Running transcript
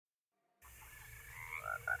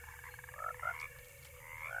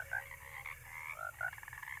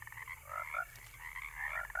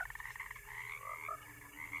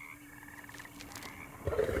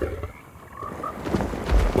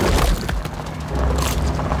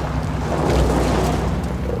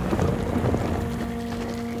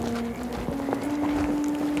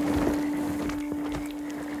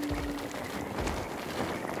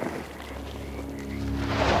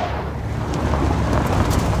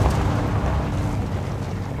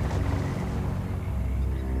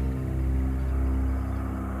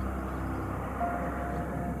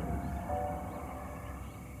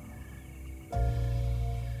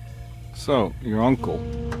So, your uncle.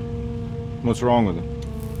 What's wrong with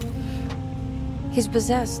him? He's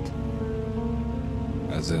possessed.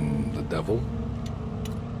 As in the devil?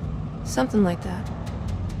 Something like that.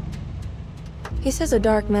 He says a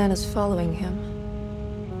dark man is following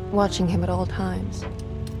him, watching him at all times.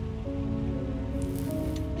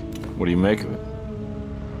 What do you make of it?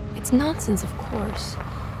 It's nonsense, of course,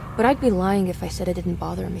 but I'd be lying if I said it didn't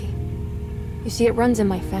bother me. You see, it runs in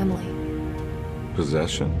my family.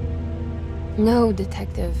 Possession? No,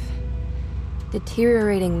 Detective.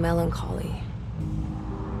 Deteriorating melancholy.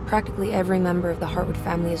 Practically every member of the Hartwood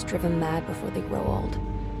family is driven mad before they grow old.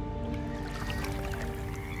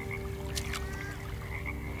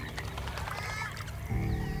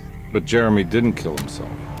 But Jeremy didn't kill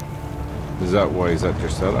himself. Is that why he's at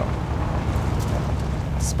Derceto?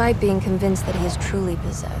 Despite being convinced that he is truly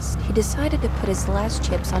possessed, he decided to put his last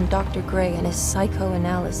chips on Dr. Gray and his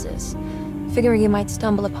psychoanalysis, figuring he might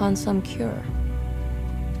stumble upon some cure.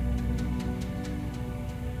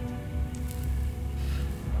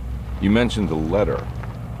 You mentioned the letter.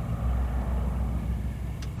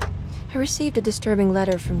 I received a disturbing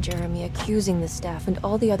letter from Jeremy accusing the staff and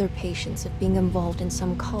all the other patients of being involved in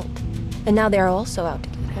some cult. And now they are also out to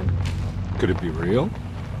get him. Could it be real?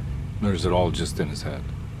 Or is it all just in his head?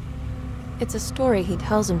 It's a story he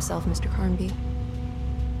tells himself, Mr. Carnby.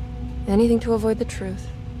 Anything to avoid the truth.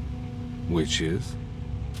 Which is?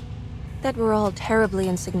 That we're all terribly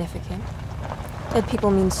insignificant. That people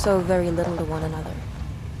mean so very little to one another.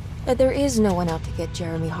 That there is no one out to get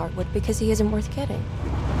Jeremy Hartwood because he isn't worth getting.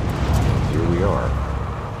 Here we are.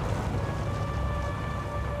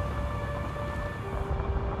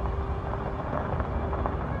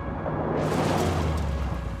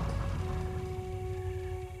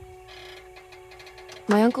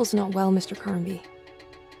 My uncle's not well, Mr. Carnby.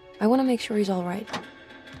 I want to make sure he's all right.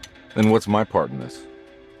 Then what's my part in this?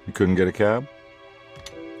 You couldn't get a cab?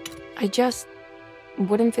 I just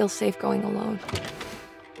wouldn't feel safe going alone.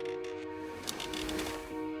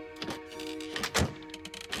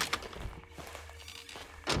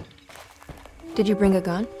 Did you bring a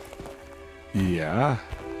gun? Yeah.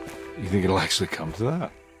 You think it'll actually come to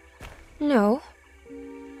that? No.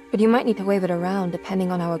 But you might need to wave it around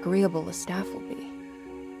depending on how agreeable the staff will be.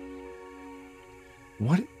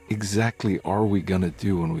 What exactly are we gonna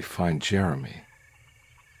do when we find Jeremy?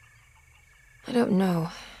 I don't know.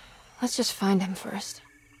 Let's just find him first.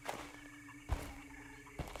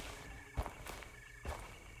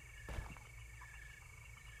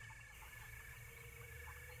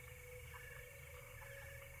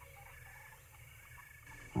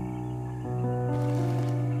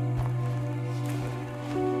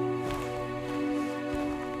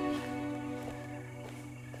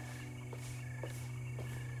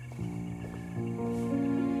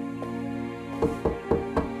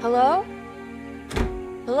 Hello?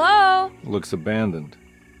 Hello? Looks abandoned.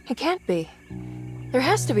 It can't be. There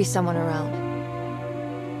has to be someone around.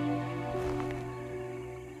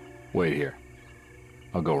 Wait here.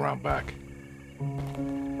 I'll go around back.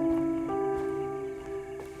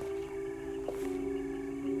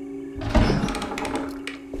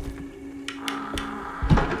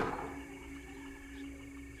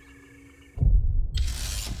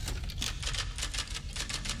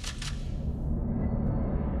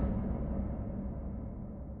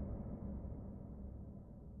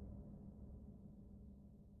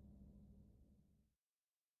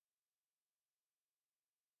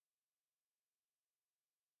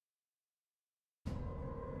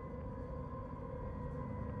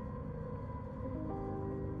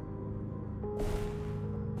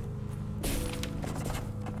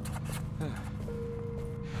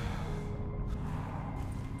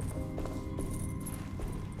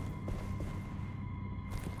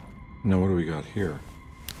 Now what do we got here?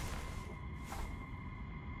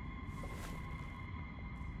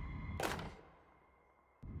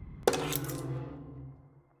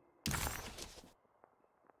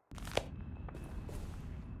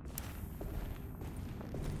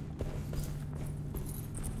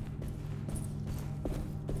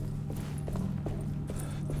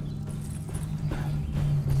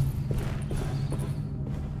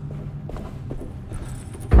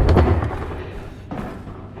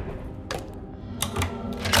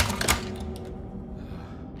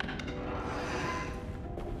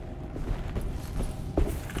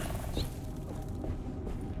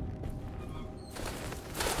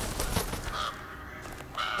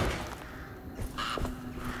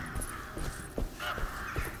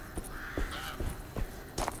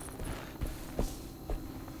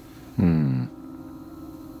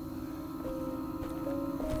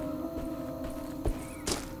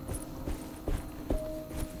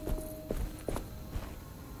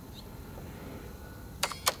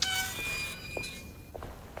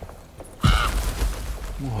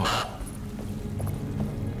 Whoa.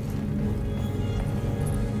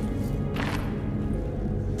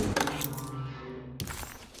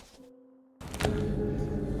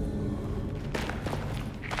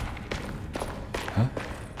 Huh?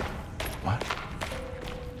 What?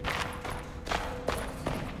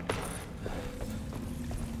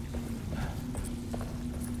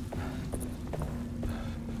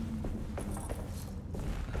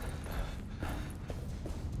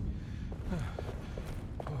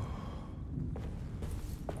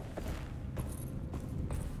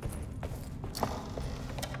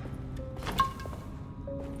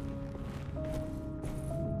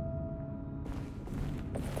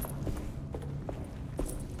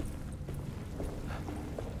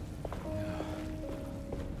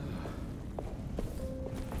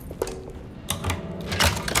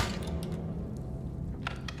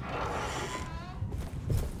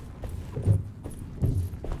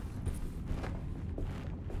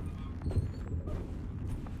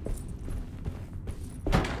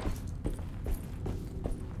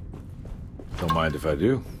 Don't mind if I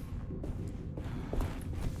do.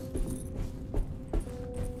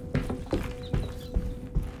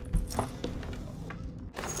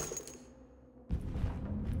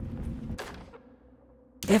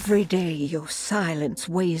 Every day your silence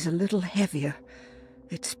weighs a little heavier.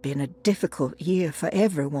 It's been a difficult year for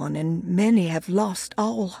everyone, and many have lost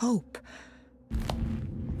all hope.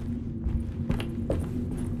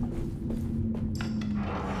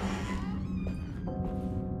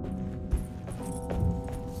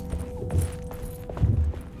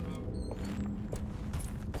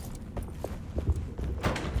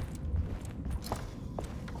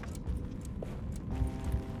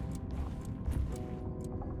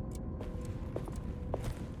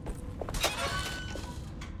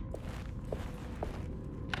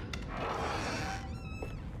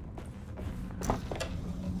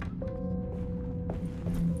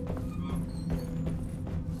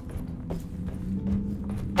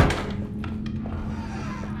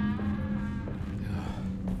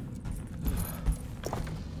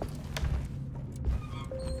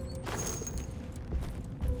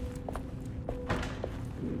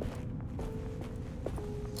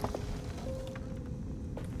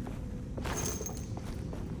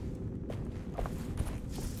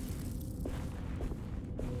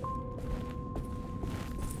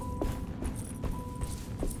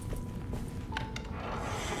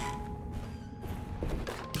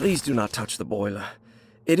 Please do not touch the boiler.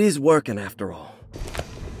 It is working after all.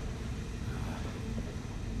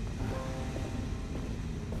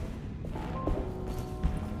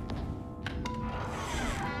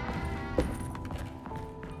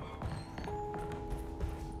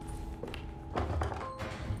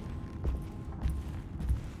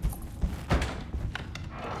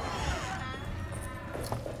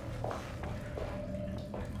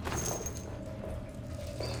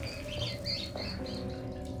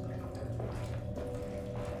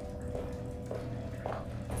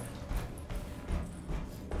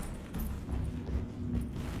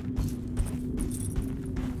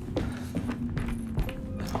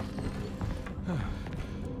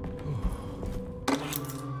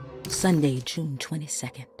 Sunday, June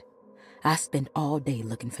 22nd. I spent all day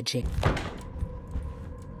looking for Jake.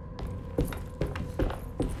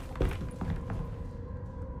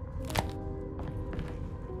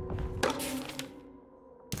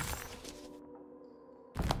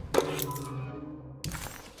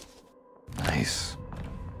 Nice.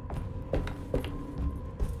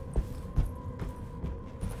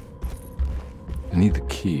 I need the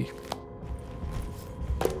key.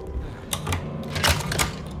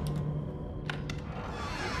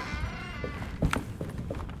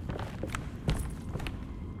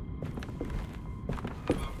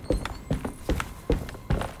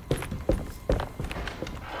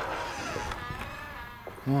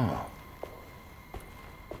 Oh.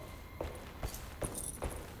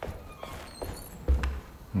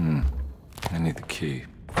 I need the key.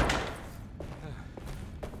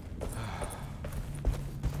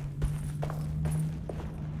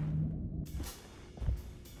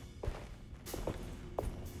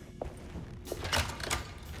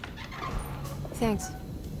 Thanks.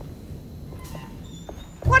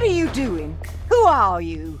 What are you doing? Who are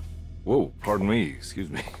you? Whoa, pardon me, excuse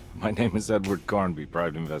me. My name is Edward Carnby,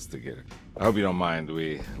 private investigator. I hope you don't mind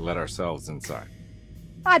we let ourselves inside.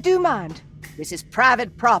 I do mind. This is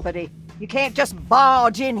private property. You can't just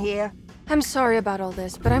barge in here. I'm sorry about all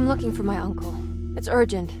this, but I'm looking for my uncle. It's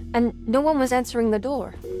urgent, and no one was answering the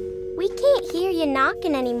door. We can't hear you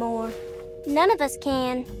knocking anymore. None of us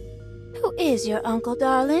can. Who is your uncle,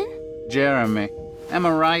 darling? Jeremy. Am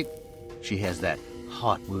I right? She has that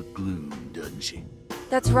Hartwood gloom, doesn't she?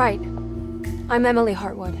 That's right. I'm Emily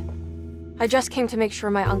Hartwood. I just came to make sure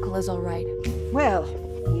my uncle is all right. Well,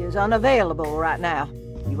 he is unavailable right now.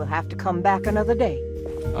 You will have to come back another day.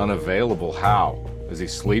 Unavailable how? Is he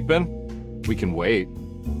sleeping? We can wait.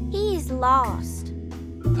 He's lost.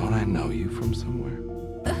 Don't I know you from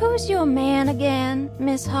somewhere? Who's your man again,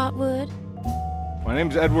 Miss Hartwood? My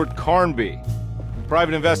name's Edward Carnby.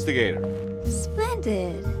 Private investigator.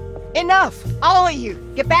 Splendid. Enough! All of you!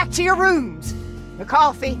 Get back to your rooms!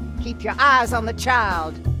 McCarthy, keep your eyes on the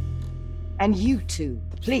child. And you two,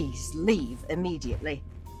 please leave immediately.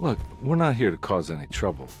 Look, we're not here to cause any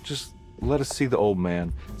trouble. Just let us see the old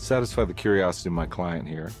man, satisfy the curiosity of my client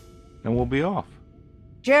here, and we'll be off.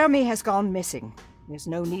 Jeremy has gone missing. There's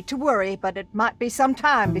no need to worry, but it might be some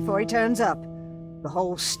time before he turns up. The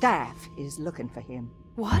whole staff is looking for him.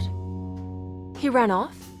 What? He ran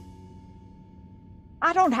off?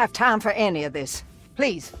 I don't have time for any of this.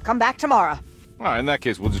 Please, come back tomorrow. All right, in that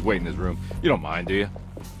case, we'll just wait in his room. You don't mind, do you?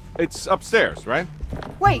 It's upstairs, right?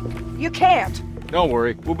 Wait, you can't. Don't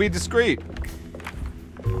worry, we'll be discreet.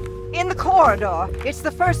 In the corridor. It's the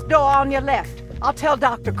first door on your left. I'll tell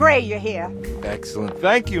Dr. Gray you're here. Excellent.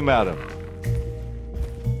 Thank you, madam.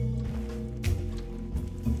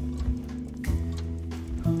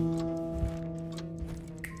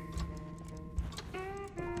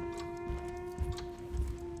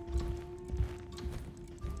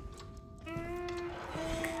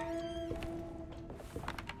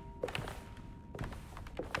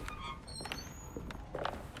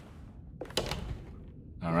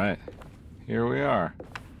 All right, here we are.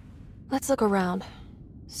 Let's look around.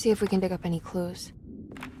 See if we can dig up any clues.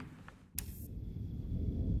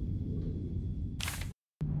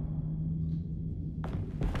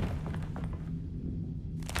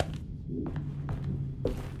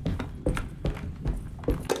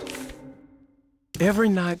 Every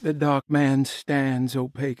night the dark man stands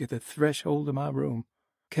opaque at the threshold of my room,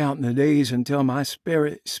 counting the days until my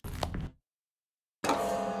spirit...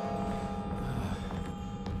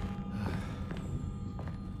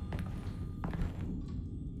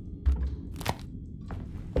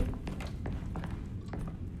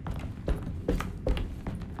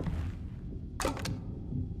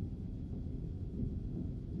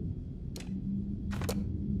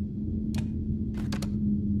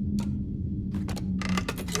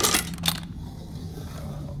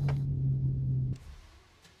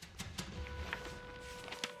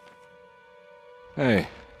 Hey,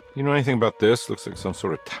 you know anything about this? Looks like some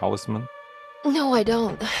sort of talisman. No, I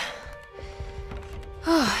don't.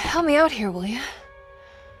 Oh, help me out here, will you?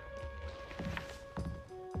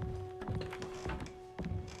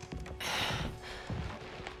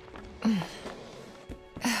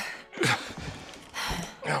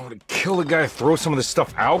 I would kill the guy, throw some of this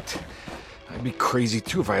stuff out. I'd be crazy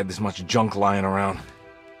too if I had this much junk lying around.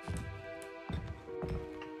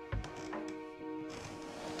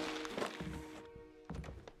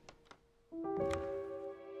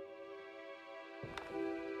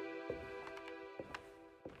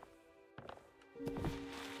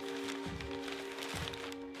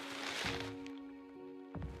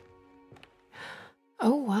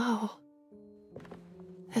 Oh, wow.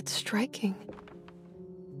 That's striking.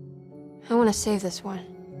 I want to save this one.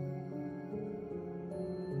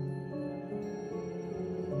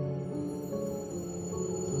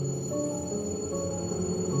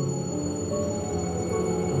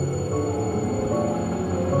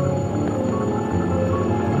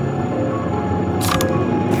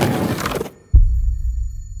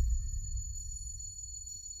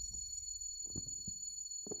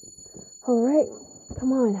 All right.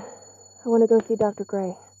 Come on. I want to go see Dr.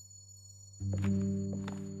 Gray.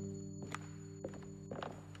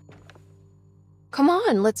 Come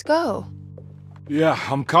on, let's go. Yeah,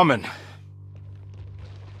 I'm coming.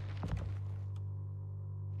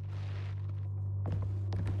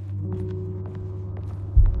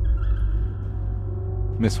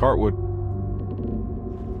 Miss Hartwood.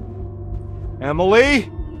 Emily?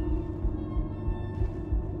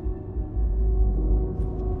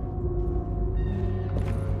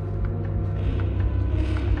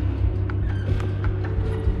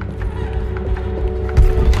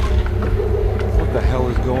 What the hell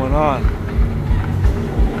is going on?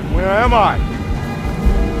 Where am I?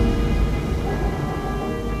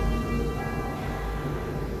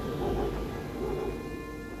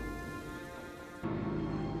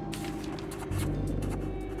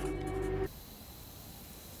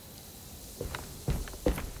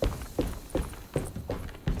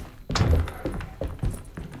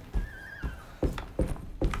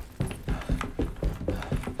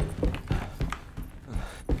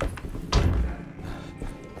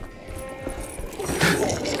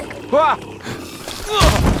 Ah!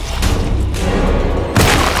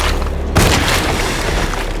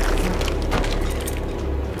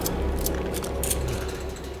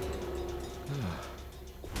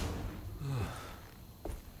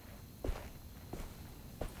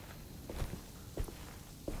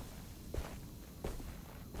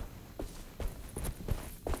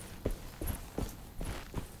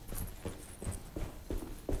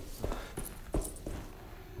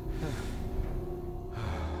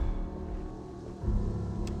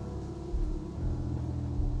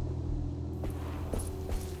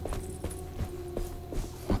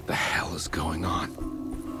 What the hell is going on?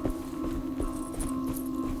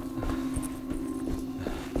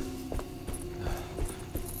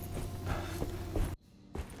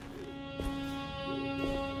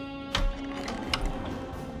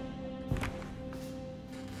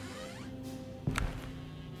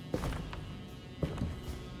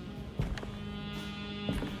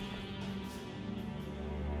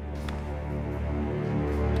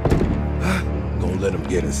 Gonna let him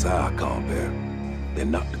get inside, Carbour. They're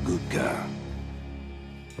not the good kind.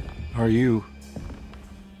 Are you...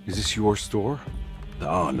 Is this your store? There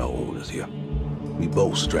are no owners here. We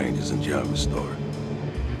both strangers in Jeremy's story.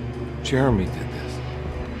 Jeremy did this.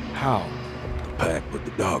 How? The pact with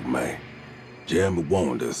the dog man. Jeremy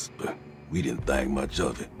warned us, but we didn't think much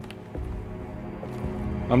of it.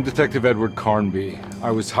 I'm Detective Edward Carnby.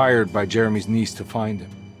 I was hired by Jeremy's niece to find him.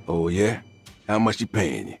 Oh, yeah? How much she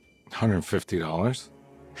paying you? $150.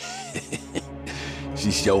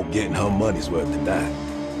 She's sure getting her money's worth tonight.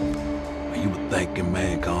 Are you a thinking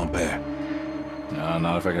man, Carbour? No,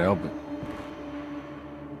 not if I can help it.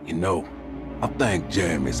 You know, I think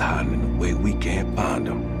Jeremy's hiding in a way we can't find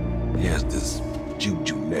him. He has this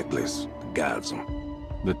juju necklace that guides him.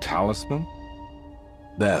 The talisman?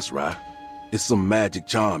 That's right. It's some magic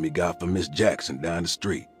charm he got from Miss Jackson down the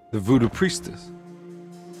street. The voodoo priestess?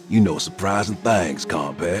 You know surprising things,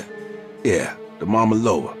 Carbour. Yeah, the Mama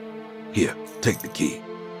Loa. Here, take the key.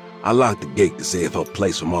 I locked the gate to save her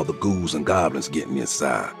place from all the ghouls and goblins getting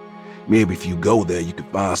inside. Maybe if you go there, you can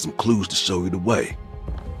find some clues to show you the way.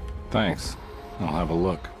 Thanks. I'll have a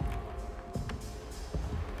look.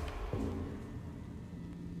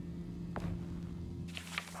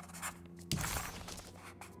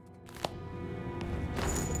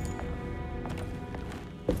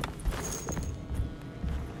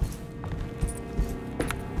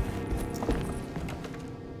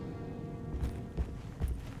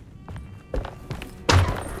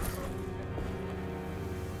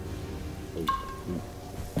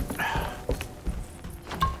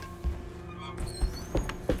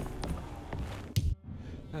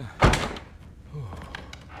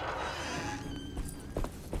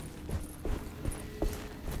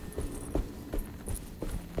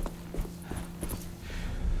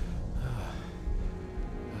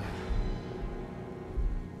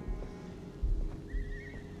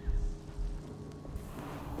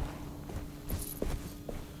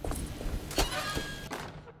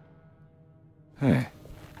 Hey.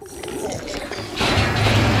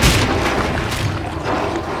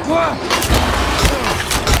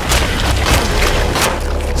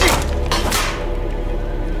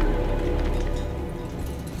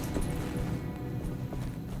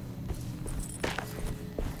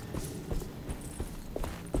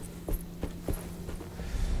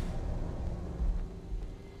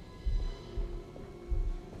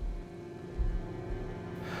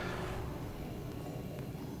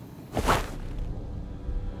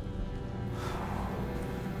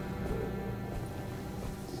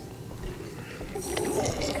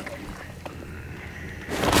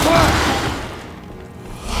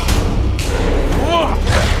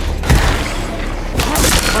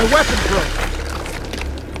 My weapon broke!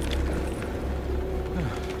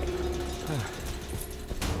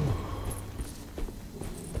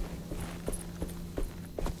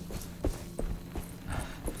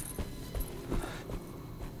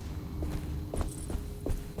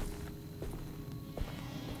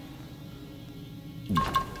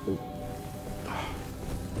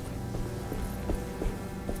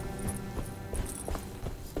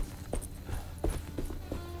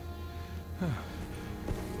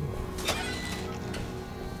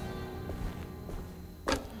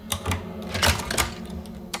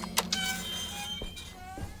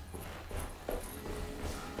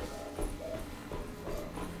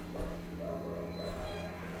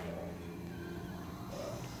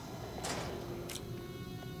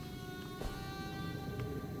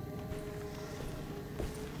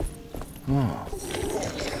 Oh.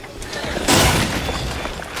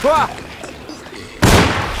 Ah!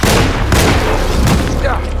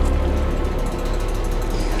 Yeah.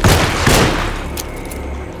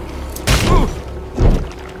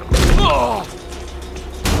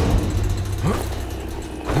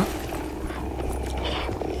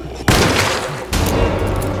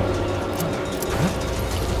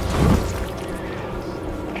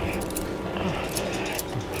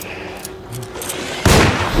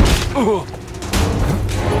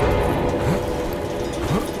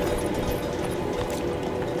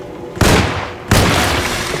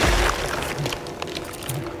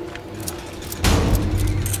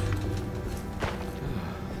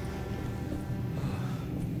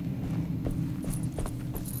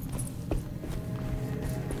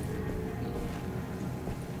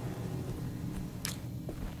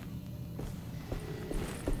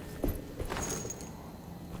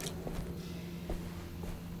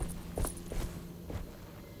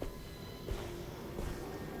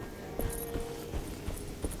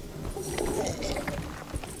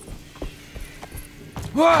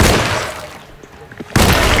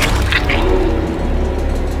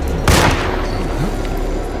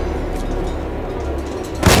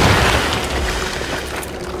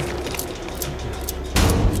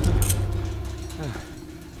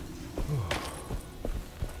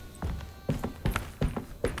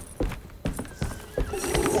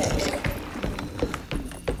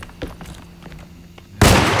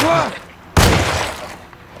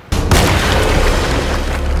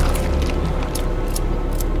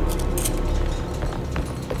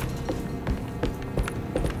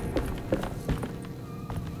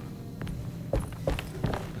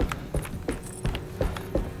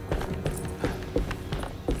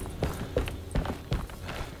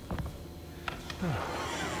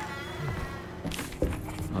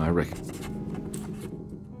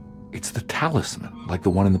 It's the talisman, like the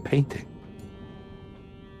one in the painting.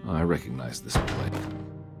 I recognize this plate.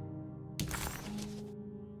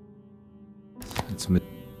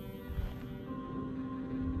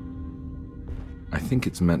 I think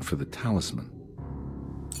it's meant for the talisman.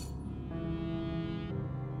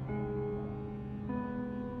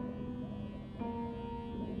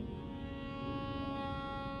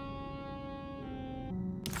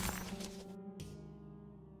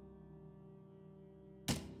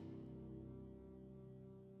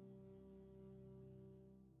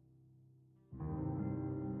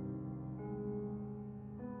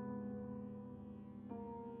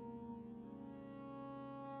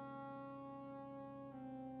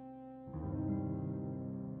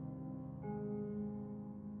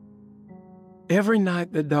 Every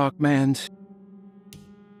night the dark man's...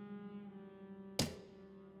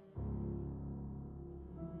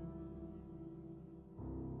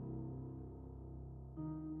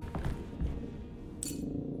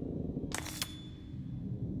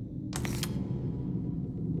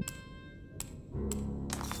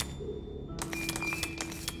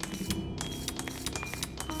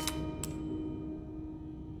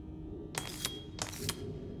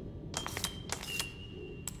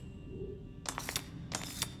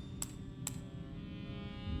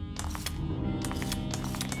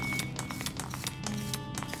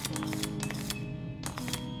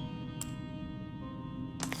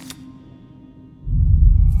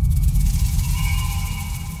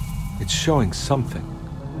 It's showing something.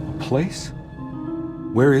 A place?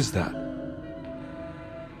 Where is that?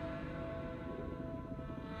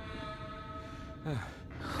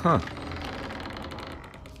 Huh.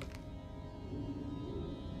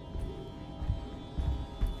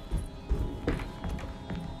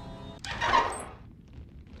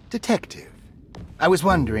 Detective, I was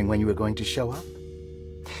wondering when you were going to show up.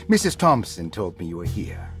 Mrs. Thompson told me you were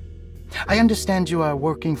here. I understand you are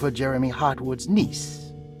working for Jeremy Hartwood's niece.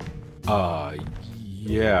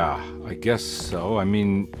 Yeah, I guess so. I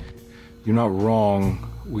mean, you're not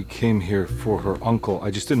wrong. We came here for her uncle.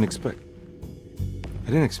 I just didn't expect... I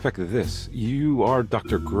didn't expect this. You are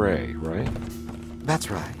Dr. Gray, right? That's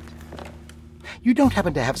right. You don't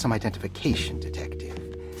happen to have some identification, Detective.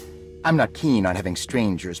 I'm not keen on having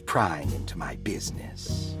strangers prying into my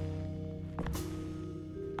business.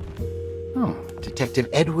 Oh, Detective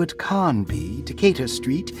Edward Carnby, Decatur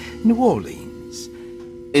Street, New Orleans.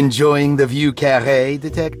 Enjoying the Vieux Carré,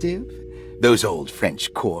 Detective? Those old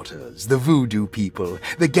French quarters, the voodoo people,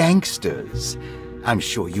 the gangsters. I'm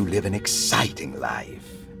sure you live an exciting life.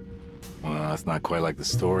 Well, it's not quite like the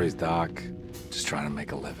stories, Doc. Just trying to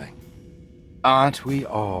make a living. Aren't we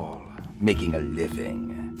all making a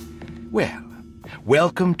living? Well,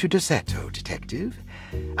 welcome to Derceto, Detective.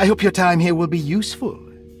 I hope your time here will be useful.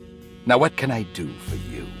 Now, what can I do for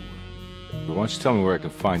you? Why don't you tell me where I can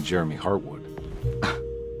find Jeremy Hartwood?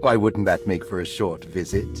 Why wouldn't that make for a short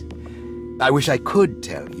visit? I wish I could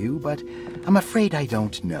tell you, but I'm afraid I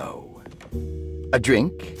don't know. A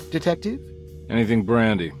drink, Detective? Anything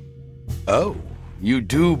brandy. Oh, you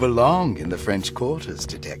do belong in the French quarters,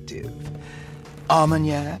 Detective.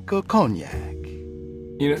 Armagnac or cognac?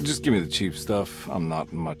 You know, just give me the cheap stuff. I'm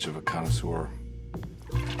not much of a connoisseur.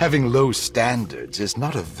 Having low standards is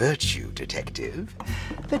not a virtue, Detective.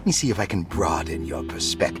 Let me see if I can broaden your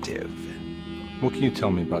perspective. What can you tell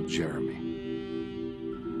me about Jeremy?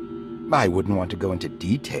 I wouldn't want to go into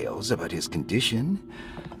details about his condition.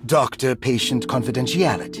 Doctor-patient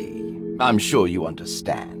confidentiality. I'm sure you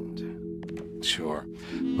understand. Sure,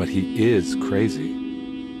 but he is crazy,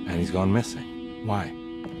 and he's gone missing. Why?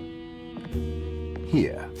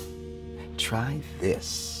 Here, try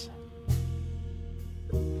this.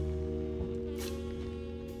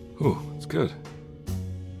 Ooh, it's good.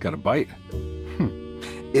 Got a bite?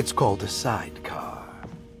 It's called a sidecar.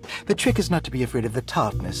 The trick is not to be afraid of the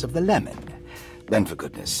tartness of the lemon. Then, for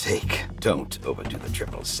goodness sake, don't overdo the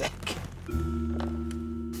triple sec.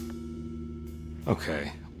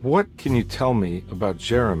 Okay, what can you tell me about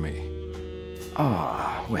Jeremy?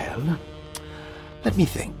 Well, let me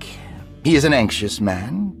think. He is an anxious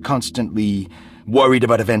man, constantly worried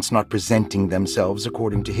about events not presenting themselves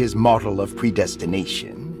according to his model of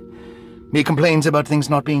predestination. He complains about things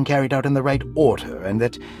not being carried out in the right order, and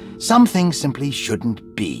that some things simply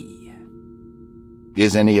shouldn't be.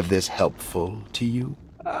 Is any of this helpful to you?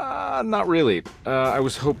 Not really. I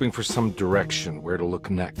was hoping for some direction where to look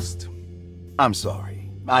next. I'm sorry.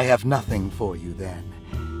 I have nothing for you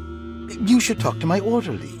then. You should talk to my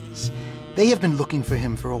orderlies. They have been looking for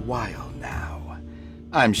him for a while now.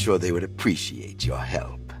 I'm sure they would appreciate your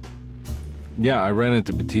help. Yeah, I ran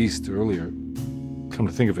into Batiste earlier. Come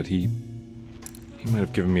to think of it, he might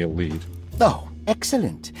have given me a lead. Oh,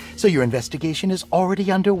 excellent. So your investigation is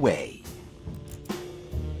already underway.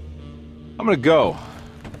 I'm gonna go,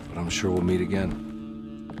 but I'm sure we'll meet again.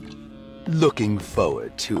 Looking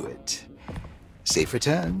forward to it. Safe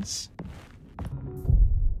returns.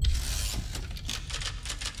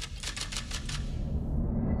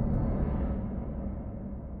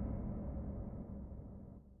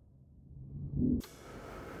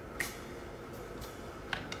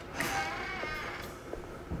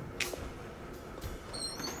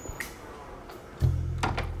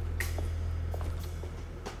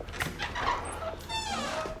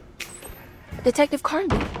 Detective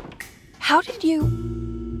Carnby,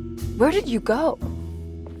 where did you go?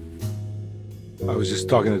 I was just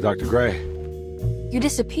talking to Dr. Gray. You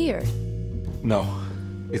disappeared. No,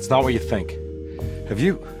 it's not what you think. Have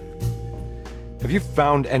you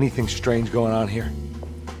found anything strange going on here?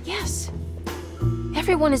 Yes.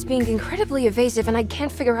 Everyone is being incredibly evasive and I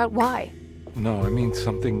can't figure out why. No, I mean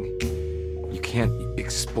something you can't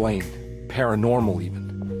explain. Paranormal, even.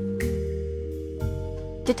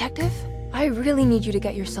 Detective, I really need you to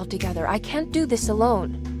get yourself together. I can't do this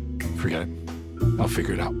alone. Forget it. I'll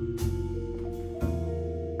figure it out.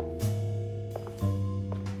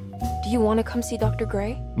 Do you want to come see Dr.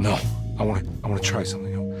 Gray? No, I want to try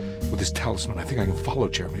something. With this talisman, I think I can follow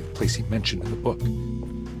Jeremy to the place he mentioned in the book.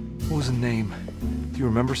 What was the name? Do you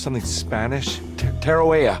remember something Spanish?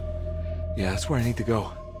 Tarawea. Yeah, that's where I need to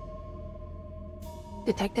go.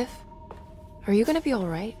 Detective, are you gonna be all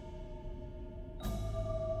right?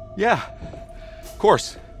 Yeah, of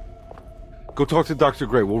course. Go talk to Dr.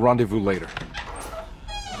 Gray. We'll rendezvous later.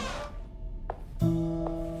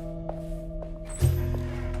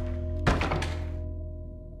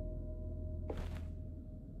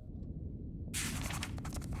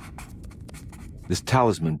 This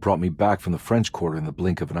talisman brought me back from the French Quarter in the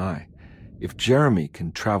blink of an eye. If Jeremy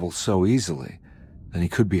can travel so easily, then he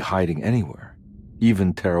could be hiding anywhere,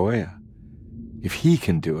 even Tarawea. If he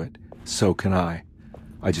can do it, so can I.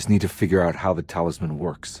 I just need to figure out how the talisman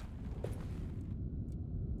works.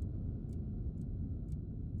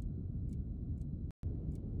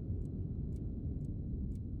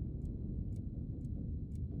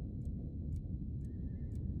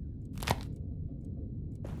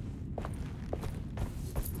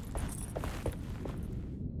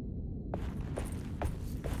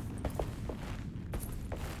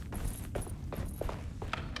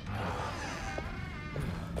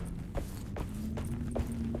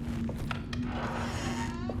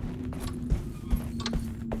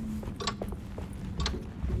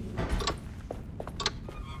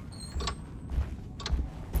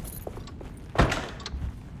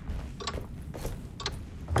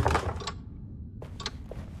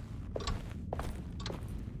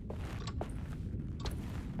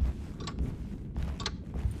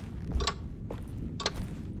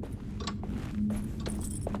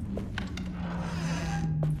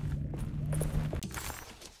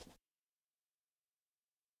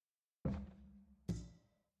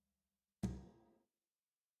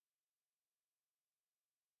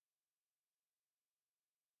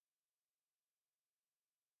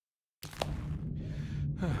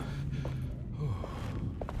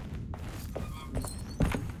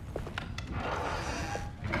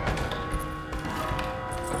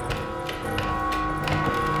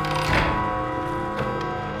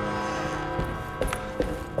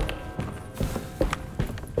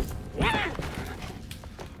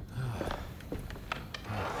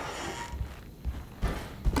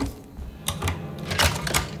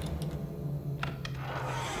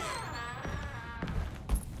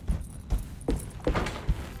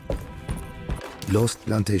 Lost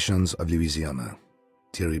Plantations of Louisiana,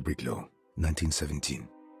 Thierry Briclot, 1917.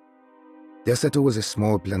 Derceto was a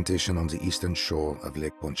small plantation on the eastern shore of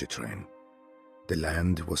Lake Pontchartrain. The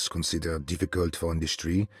land was considered difficult for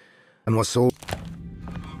industry and was sold.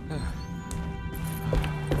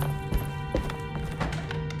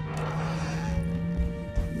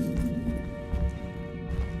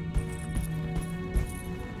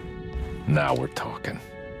 Now we're talking.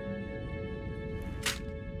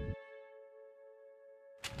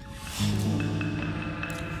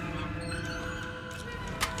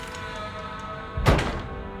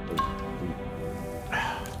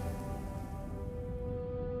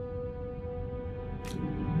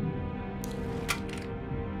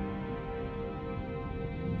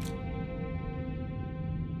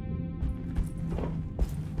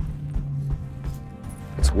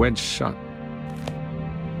 It's wedged shut.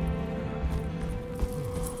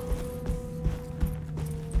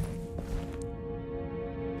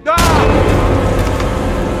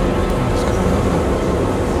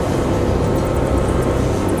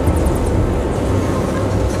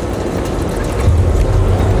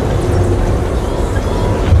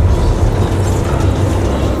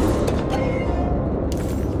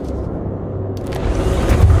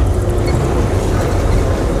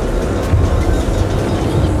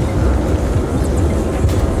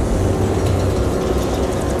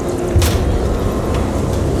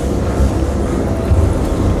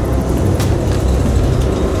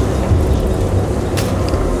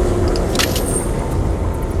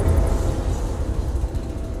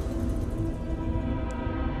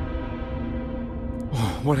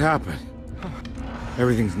 What happened?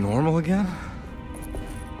 Everything's normal again?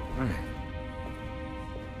 All right.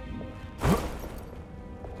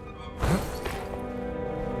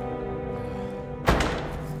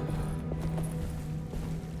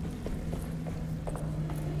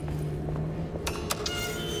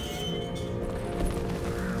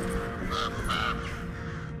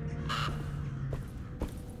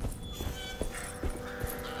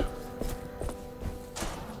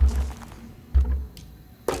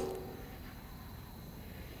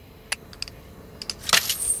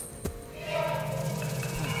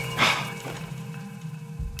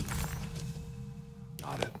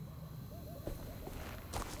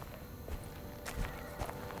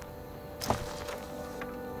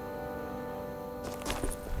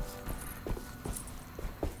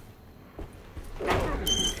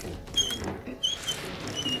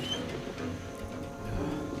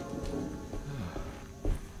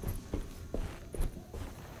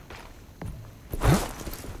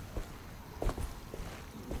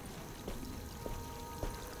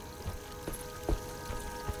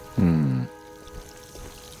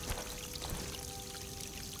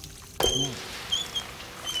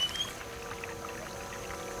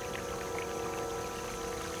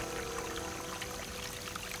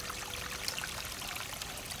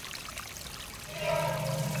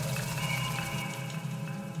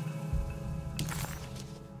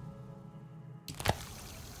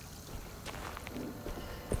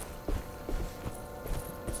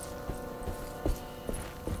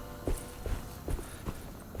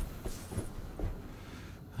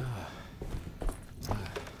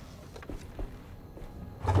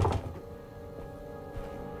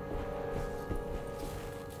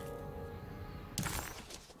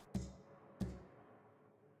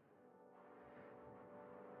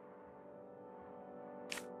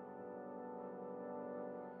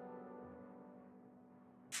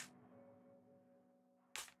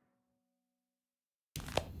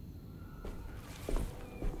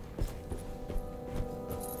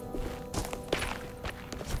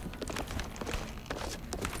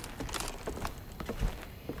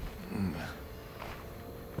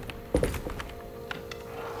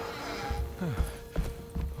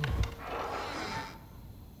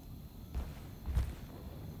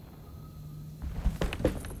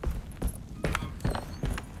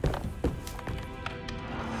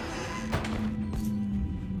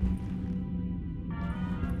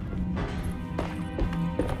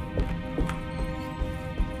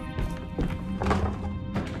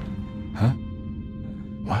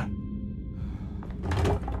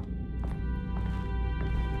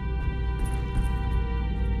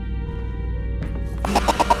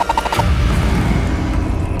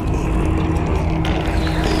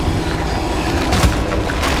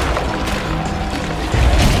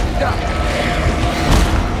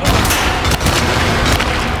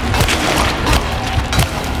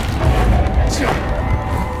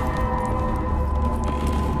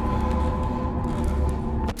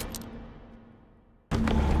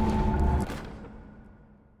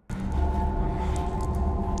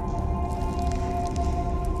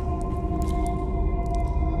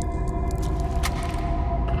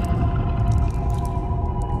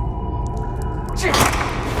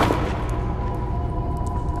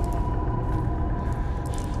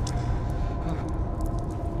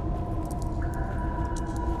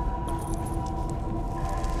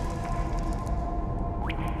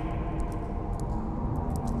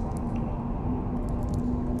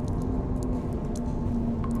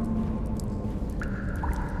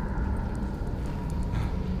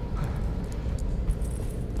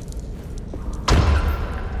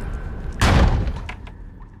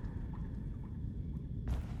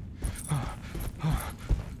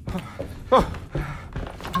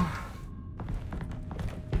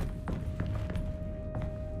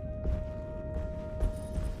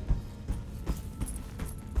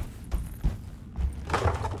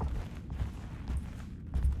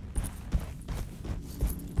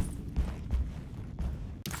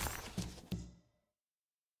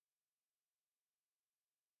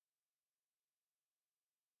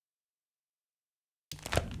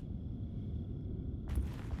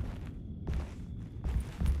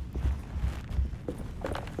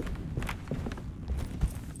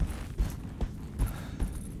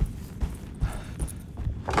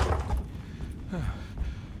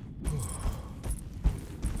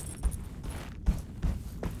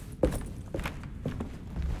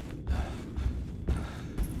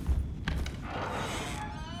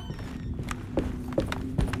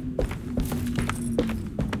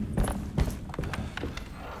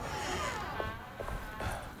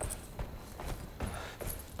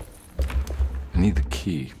 need the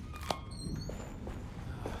key.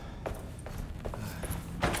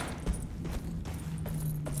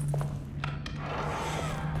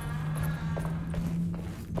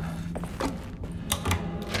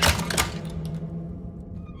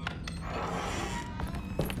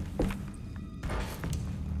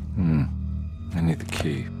 I need the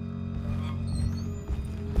key.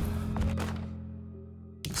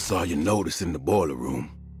 Saw your notice in the boiler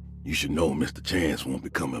room. You should know Mr. Chance won't be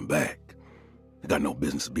coming back. I got no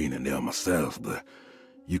business being in there myself, but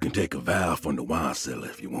you can take a valve from the wine cellar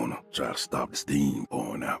if you want to try to stop the steam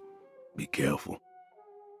pouring out. Be careful.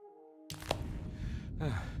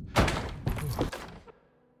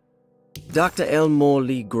 Dr. Elmore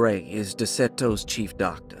Lee Gray is Derceto's chief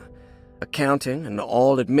doctor. Accounting and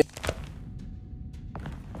all admit...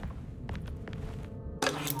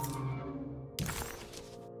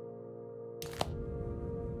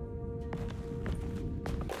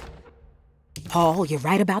 Paul, you're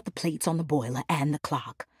right about the plates on the boiler and the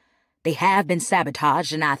clock. They have been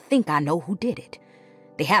sabotaged, and I think I know who did it.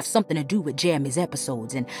 They have something to do with Jeremy's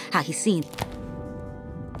episodes and how he seemed...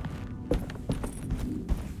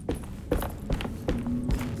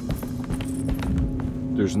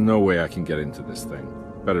 There's no way I can get into this thing.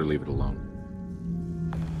 Better leave it alone.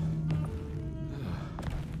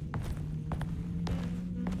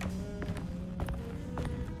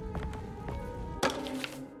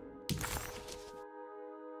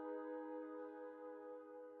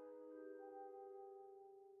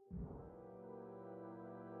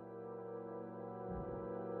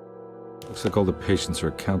 Looks like all the patients are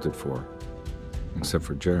accounted for, except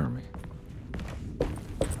for Jeremy.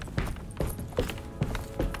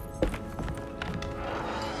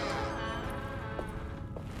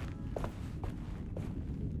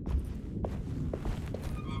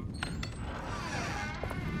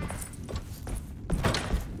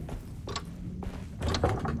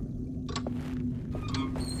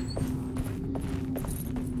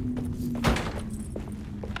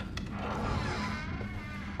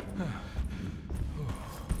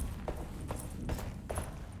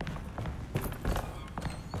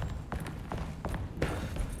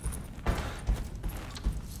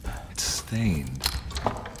 Stained.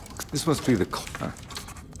 This must be the...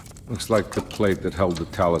 Looks like the plate that held the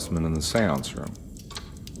talisman in the seance room.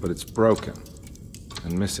 But it's broken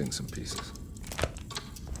and missing some pieces.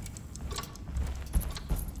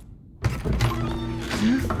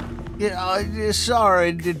 Yeah,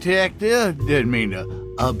 sorry, Detective. Didn't mean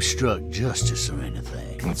to obstruct justice or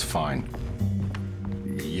anything. That's fine.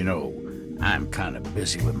 You know, I'm kind of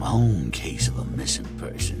busy with my own case of a missing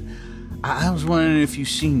person. I was wondering if you've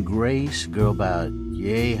seen Grace, girl about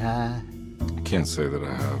yay high? I can't say that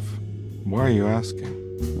I have. Why are you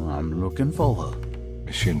asking? Well, I'm looking for her.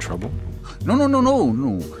 Is she in trouble?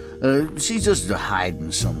 No. She's just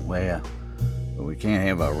hiding somewhere. But we can't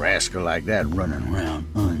have a rascal like that running around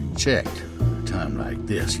unchecked. At a time like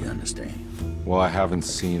this, you understand? Well, I haven't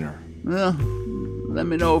seen her. Well, let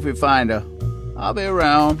me know if you find her. I'll be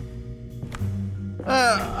around.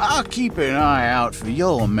 I'll keep an eye out for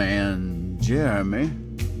your man, Jeremy.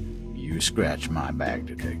 You scratch my back,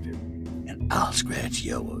 Detective, and I'll scratch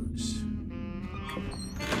yours.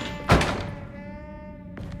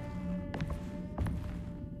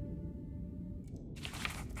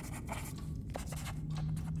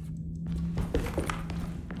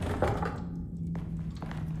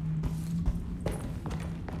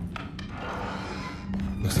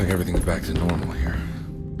 Looks like everything's back to normal here.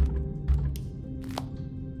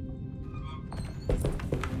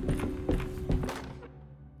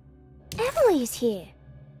 Emily's here.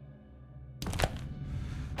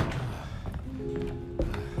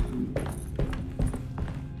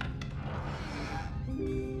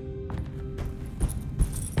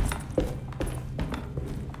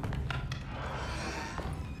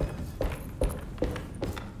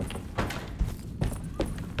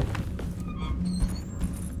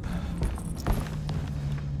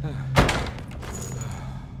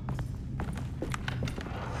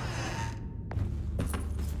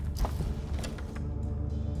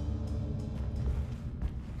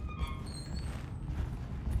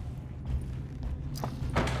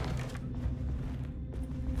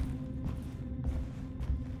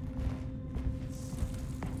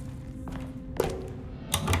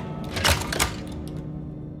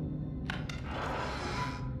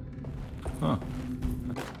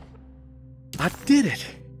 I did it!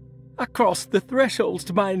 I crossed the thresholds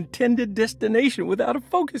to my intended destination without a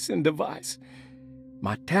focusing device.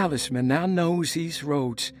 My talisman now knows these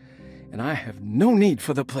roads, and I have no need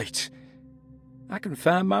for the plates. I can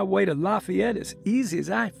find my way to Lafayette as easy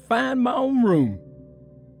as I find my own room.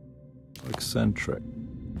 eccentric.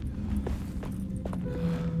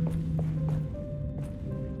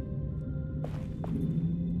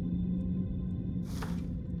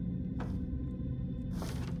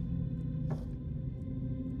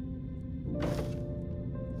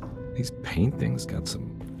 These paintings got some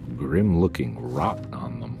grim-looking rot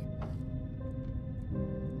on them.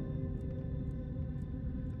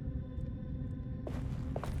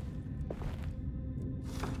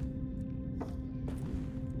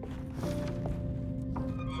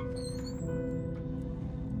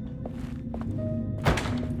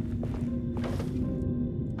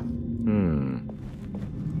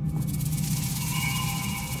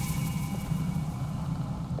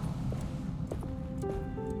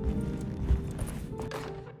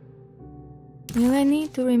 Will I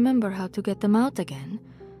need to remember how to get them out again?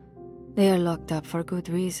 They are locked up for good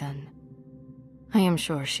reason. I am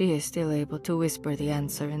sure she is still able to whisper the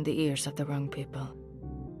answer in the ears of the wrong people.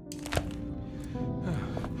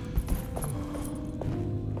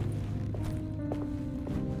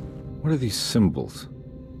 What are these symbols?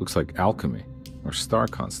 Looks like alchemy, or star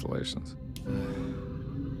constellations.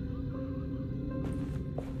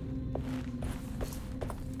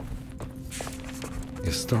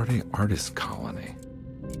 Astarte Artist Colony.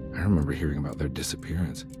 I remember hearing about their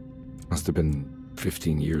disappearance. Must have been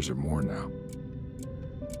 15 years or more now.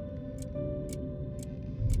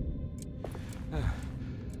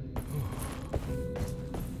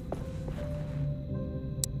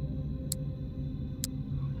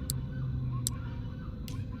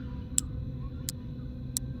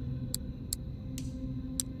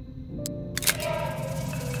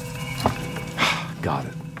 Got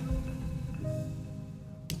it.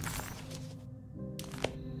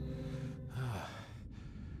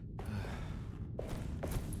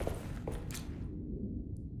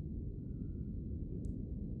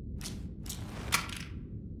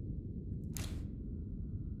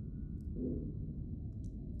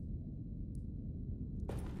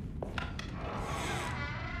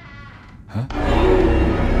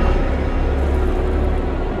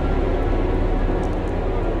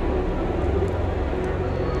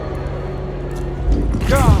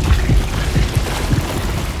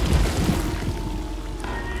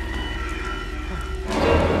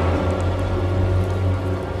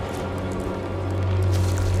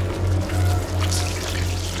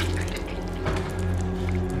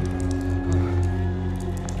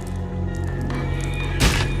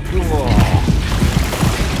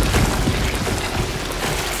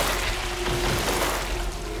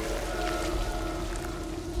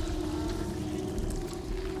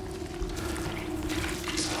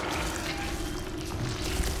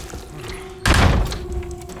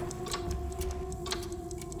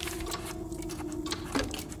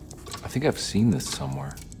 I think I've seen this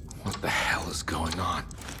somewhere. What the hell is going on?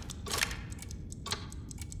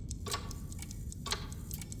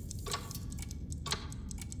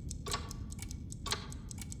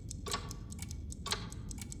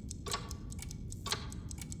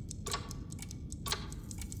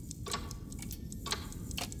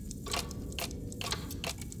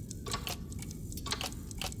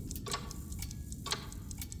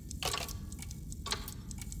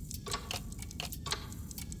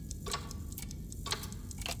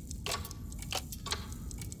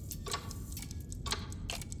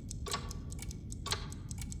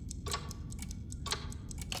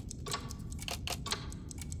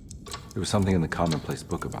 There was something in the commonplace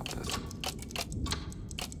book about this.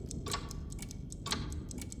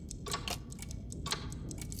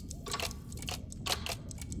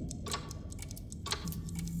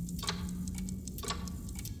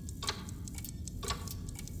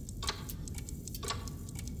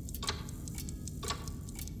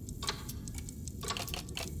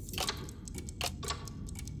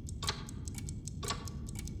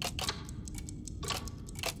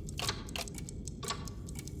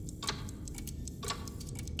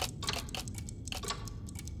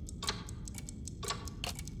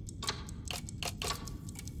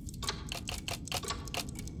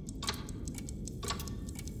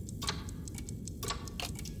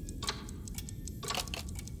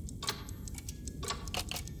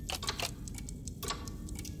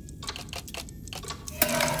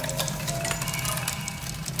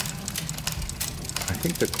 I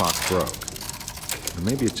think the clock broke. Or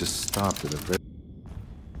maybe it just stopped at a very...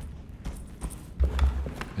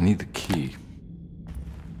 I need the key.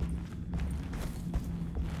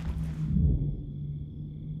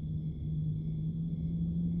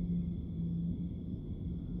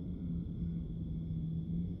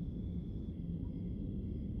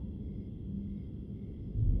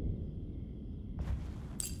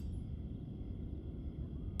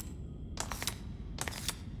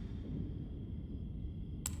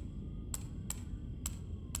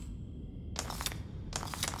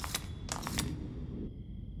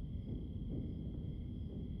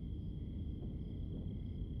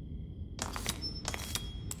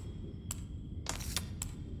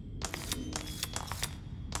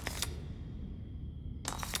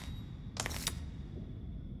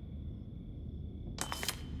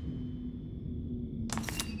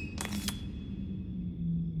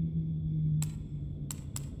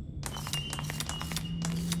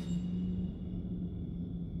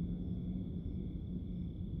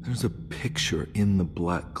 There's a picture in the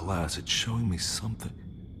black glass. It's showing me something.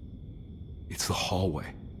 It's the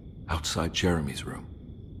hallway outside Jeremy's room.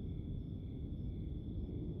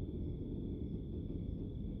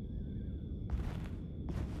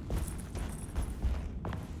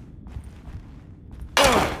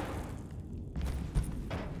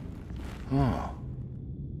 Oh.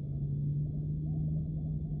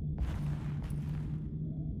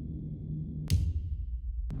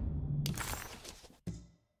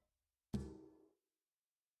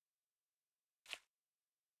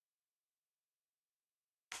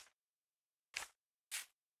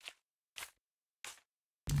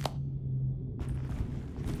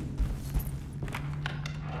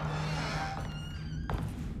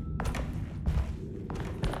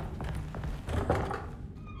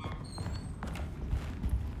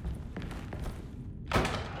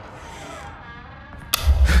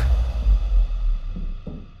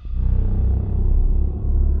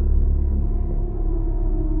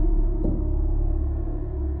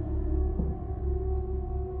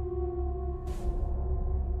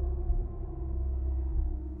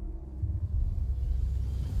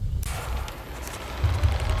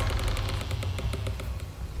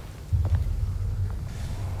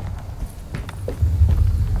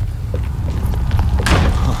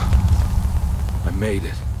 Made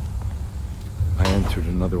it. I entered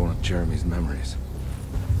another one of Jeremy's memories.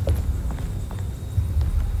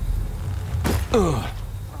 Ugh.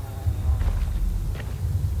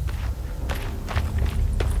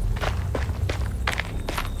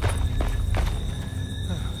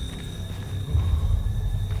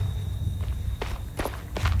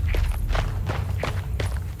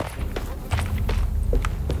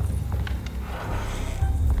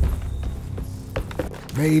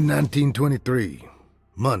 May 1923.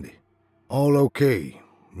 Monday. All okay.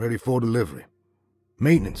 Ready for delivery.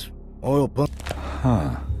 Maintenance. Oil pump.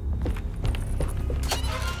 Huh.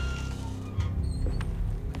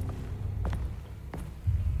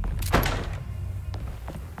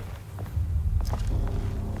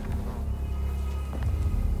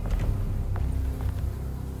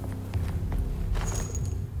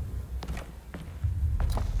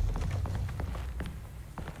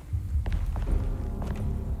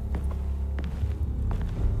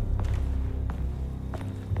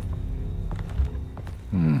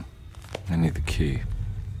 I need the key.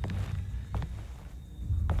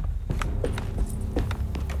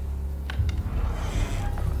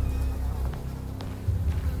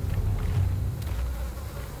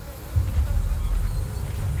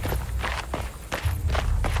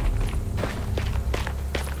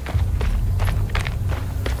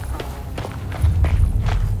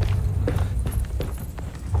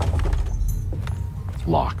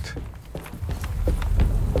 Locked.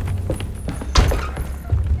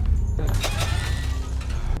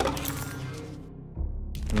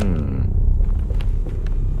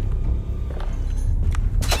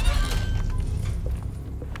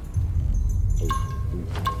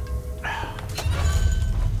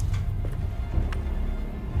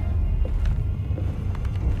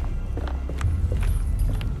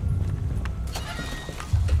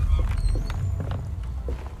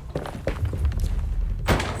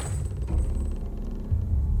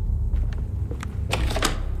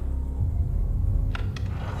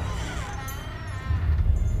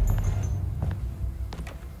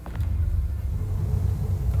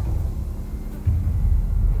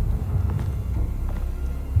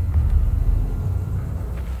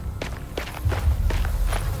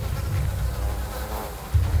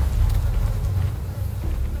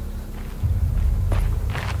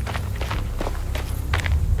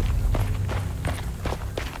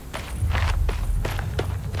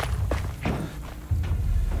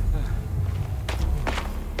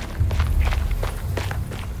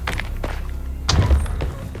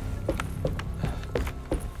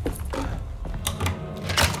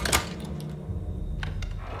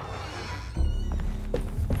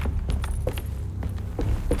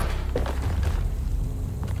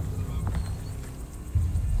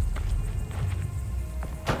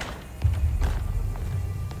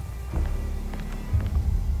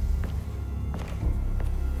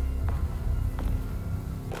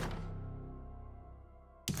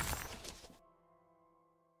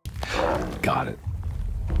 Got it.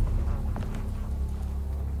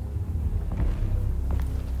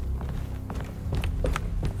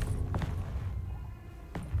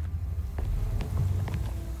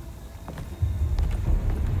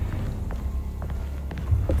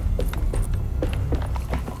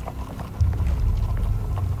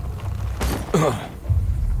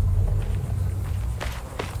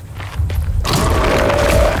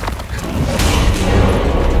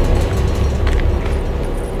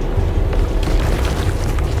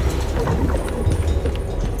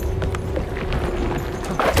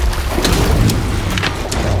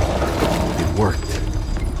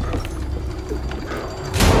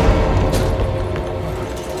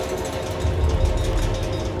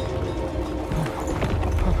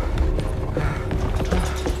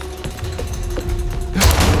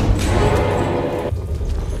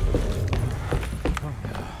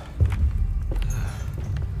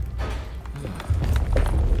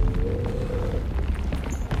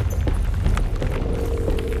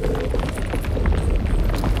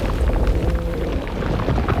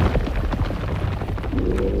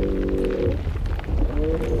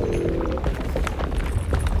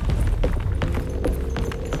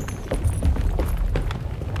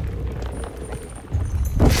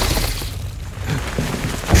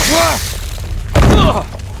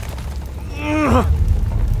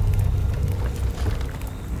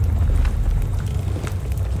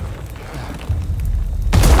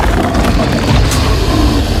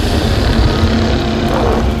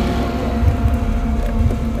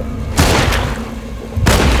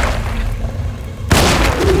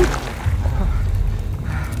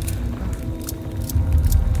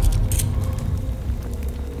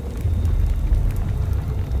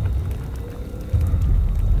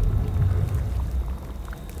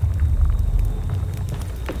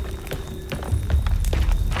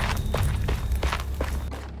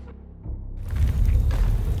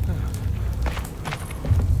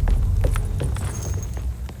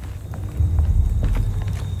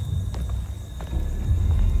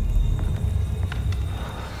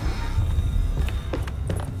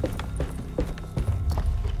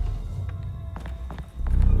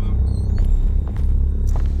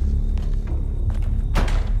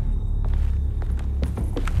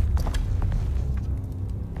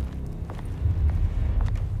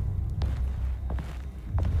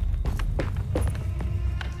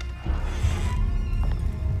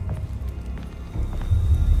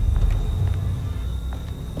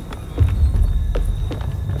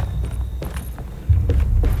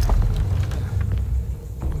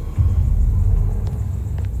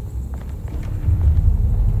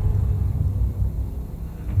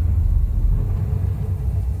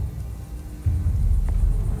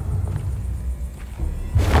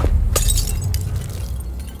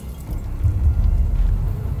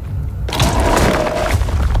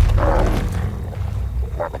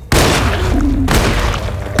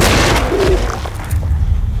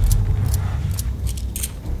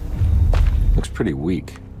 Pretty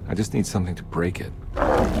weak. I just need something to break it.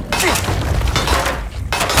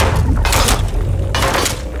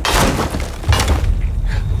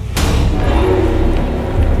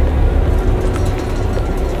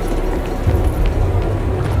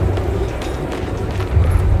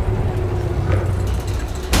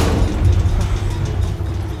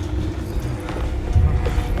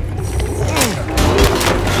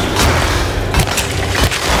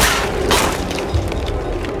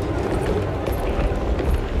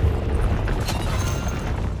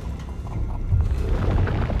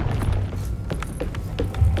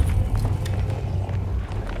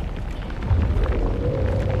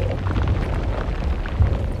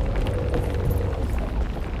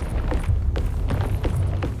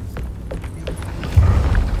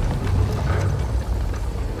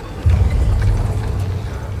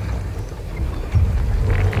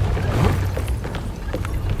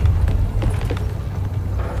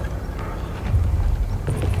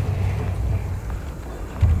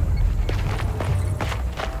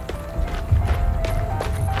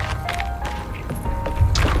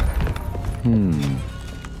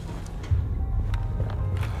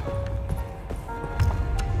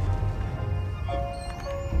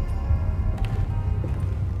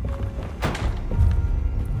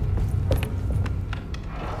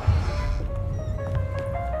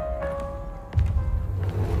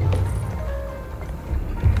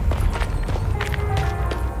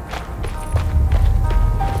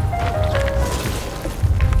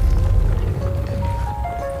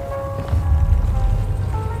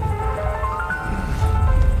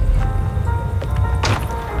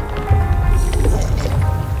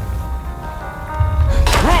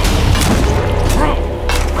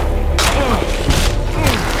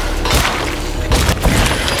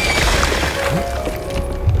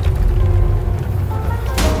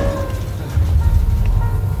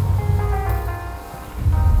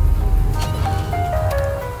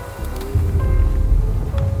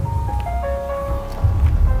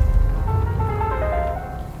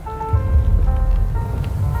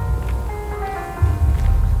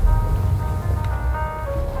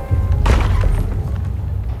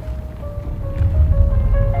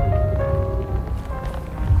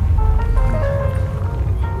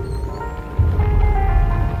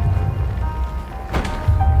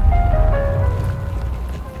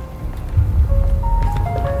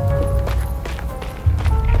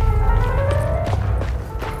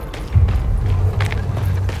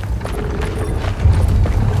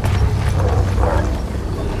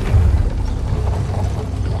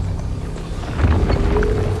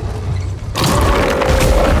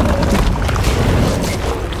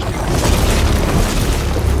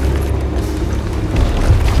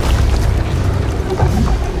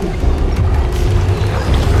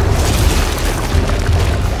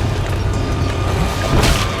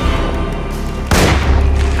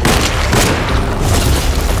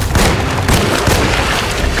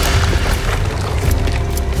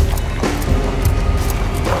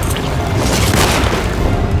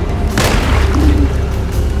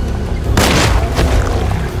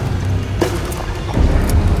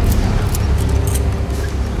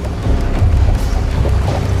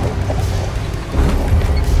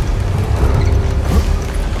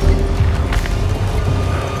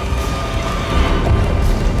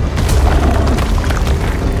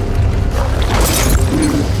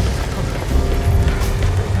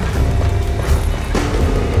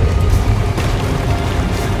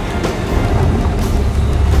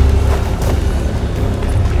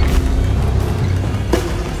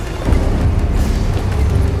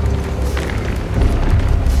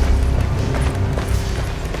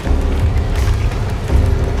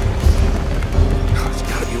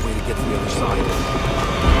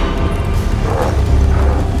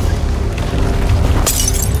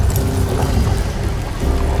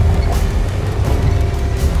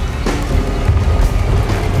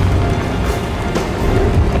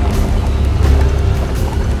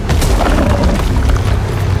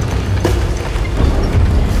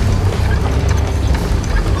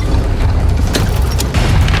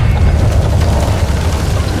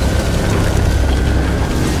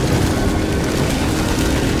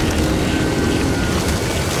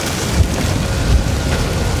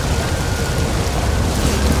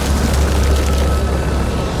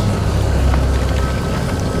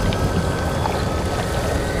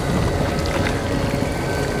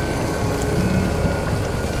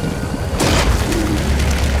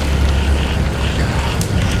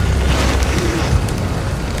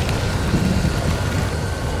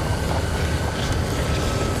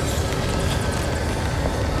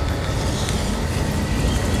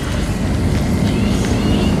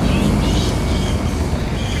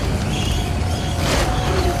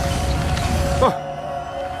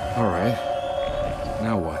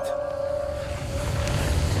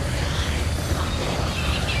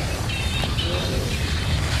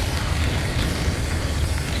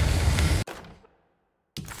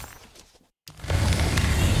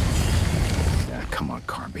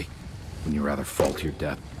 to your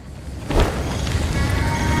death.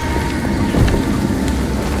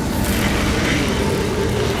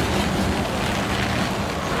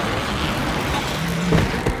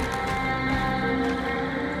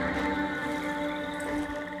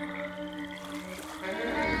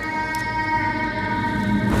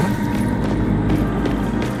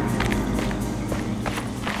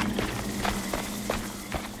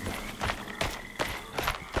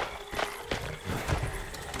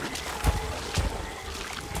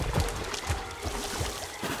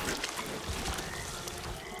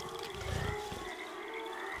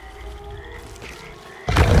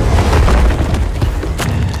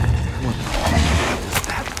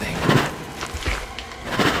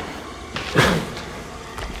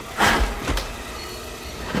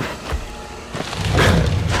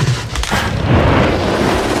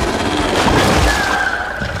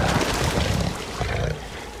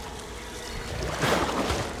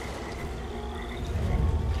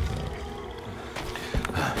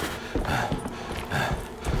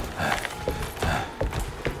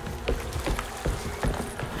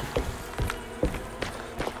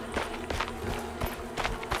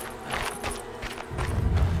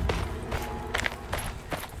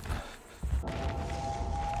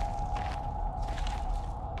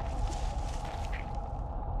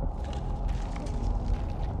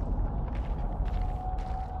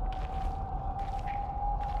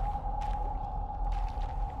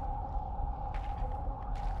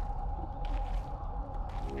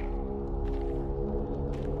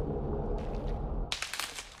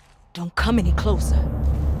 Don't come any closer.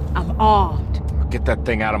 I'm armed. Get that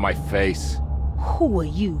thing out of my face. Who are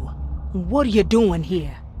you? What are you doing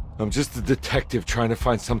here? I'm just a detective trying to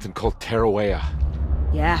find something called Terawea.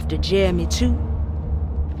 You're after Jeremy too?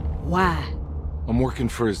 Why? I'm working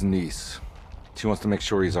for his niece. She wants to make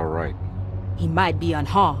sure he's alright. He might be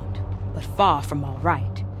unharmed, but far from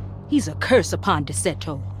alright. He's a curse upon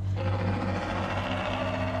Derceto.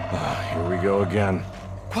 Here we go again.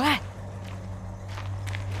 What?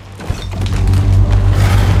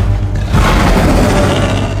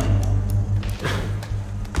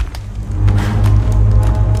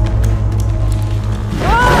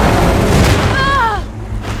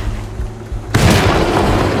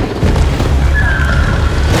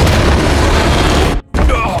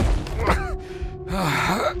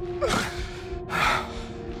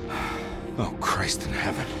 Oh, Christ in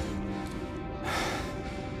heaven.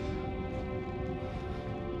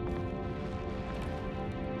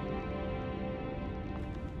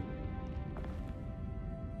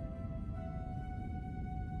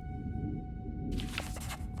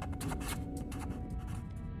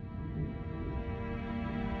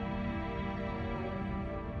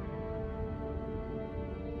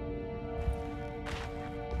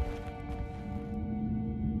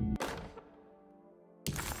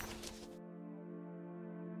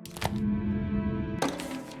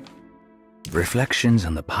 Reflections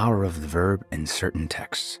on the Power of the Verb in Certain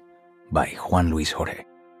Texts by Juan Luis Jorge.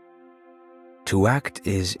 To act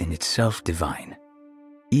is in itself divine.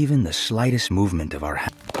 Even the slightest movement of our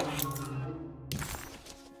hand.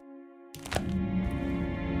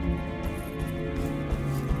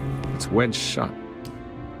 It's wedged shut.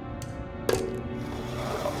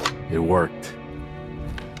 It worked.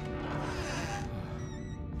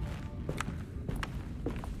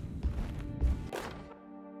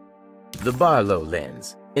 The Barlow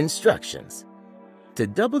lens. Instructions. To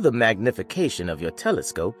double the magnification of your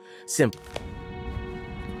telescope, simply...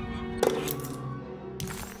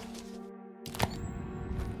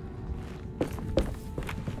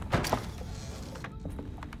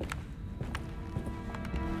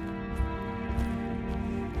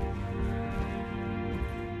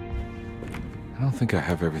 I don't think I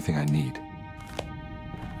have everything I need.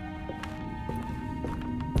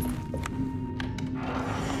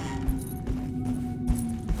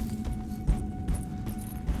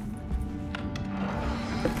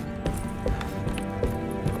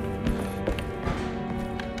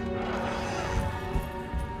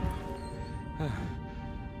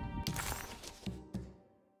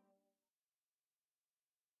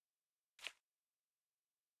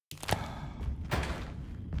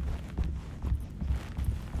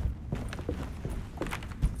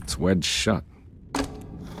 It's wedged shut.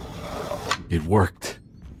 It worked.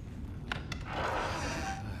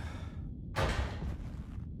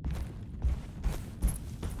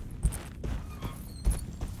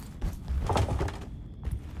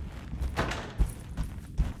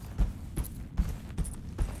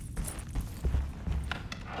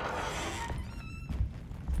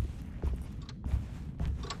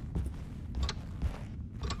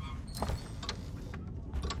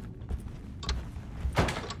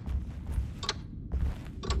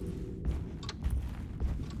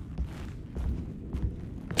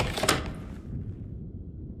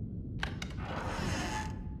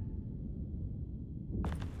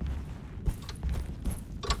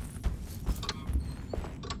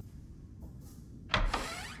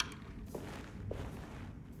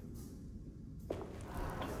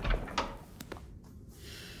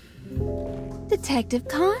 Detective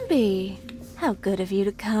Carnby. How good of you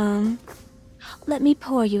to come. Let me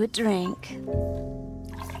pour you a drink.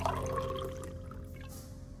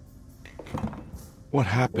 What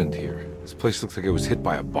happened here? This place looks like it was hit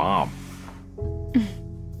by a bomb.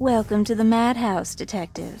 Welcome to the madhouse,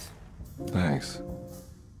 Detective. Thanks.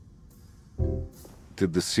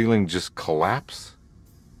 Did the ceiling just collapse?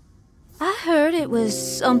 I heard it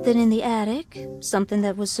was something in the attic. Something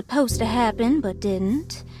that was supposed to happen, but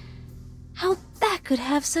didn't. How that could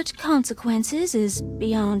have such consequences is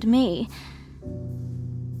beyond me.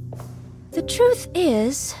 The truth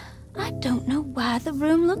is, I don't know why the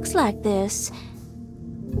room looks like this.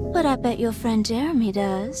 But I bet your friend Jeremy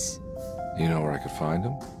does. You know where I could find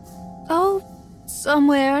him? Oh,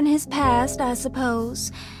 somewhere in his past, I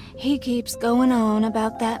suppose. He keeps going on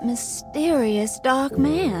about that mysterious dark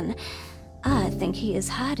man. I think he is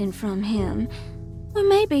hiding from him. Or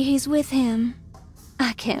maybe he's with him.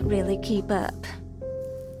 I can't really keep up.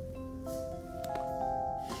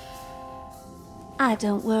 I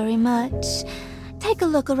don't worry much. Take a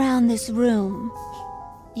look around this room.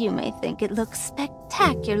 You may think it looks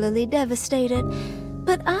spectacularly devastated,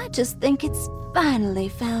 but I just think it's finally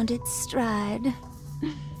found its stride.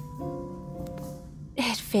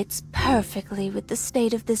 It fits perfectly with the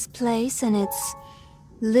state of this place and its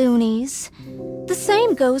loonies. The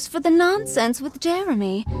same goes for the nonsense with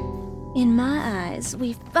Jeremy. In my eyes,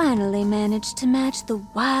 we finally managed to match the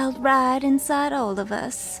wild ride inside all of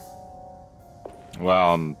us.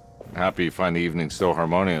 Well, I'm happy you find the evening so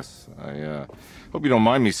harmonious. I hope you don't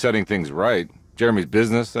mind me setting things right. Jeremy's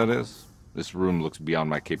business, that is. This room looks beyond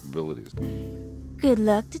my capabilities. Good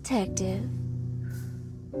luck, Detective.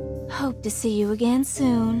 Hope to see you again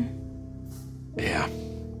soon. Yeah.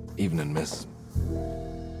 Evening, miss.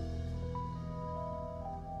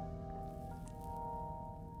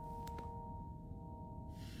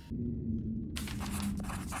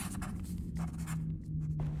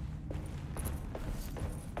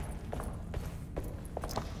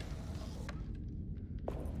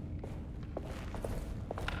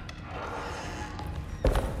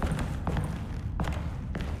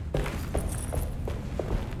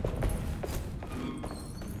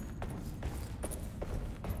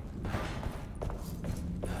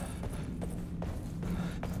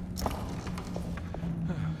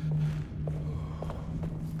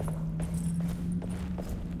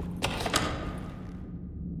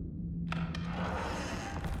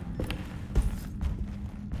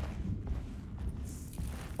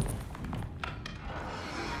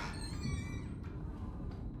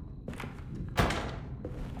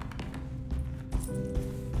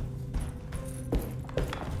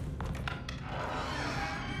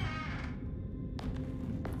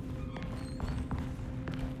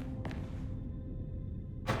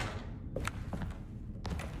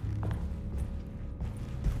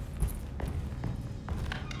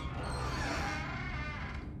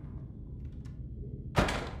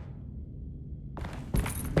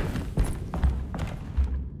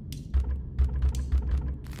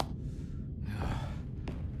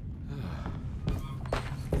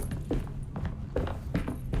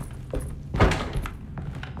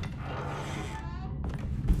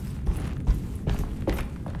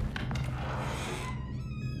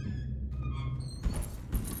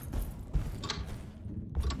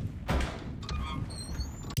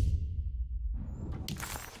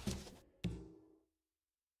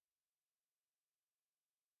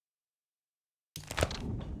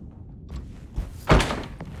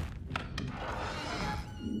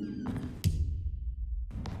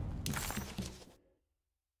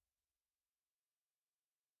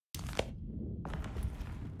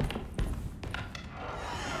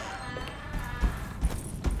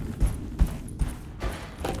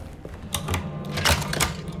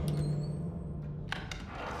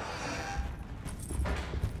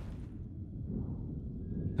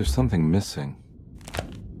 There's something missing.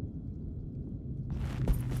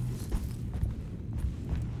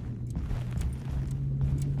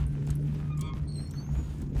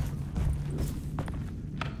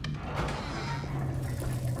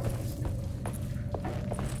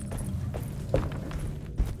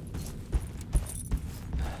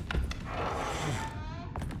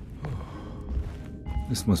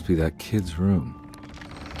 This must be that kid's room.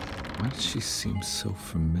 Why does she seem so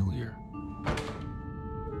familiar?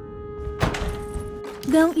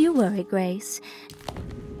 Don't you worry, Grace.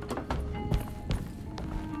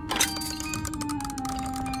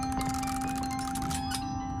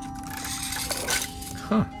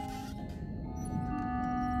 Huh.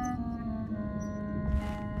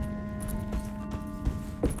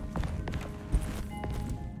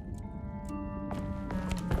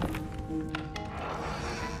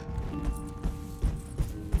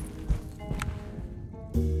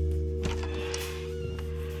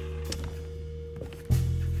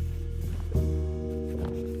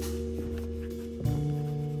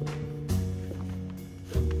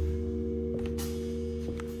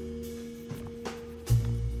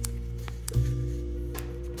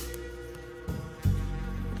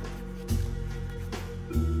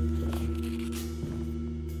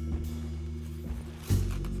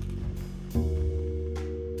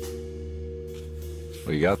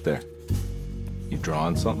 What you got there? You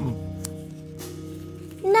drawing something?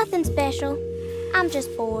 Nothing special. I'm just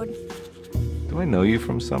bored. Do I know you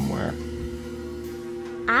from somewhere?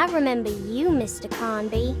 I remember you, Mr.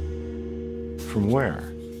 Carnby. From where?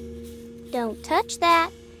 Don't touch that.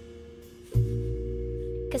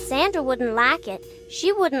 Cassandra wouldn't like it.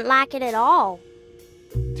 She wouldn't like it at all.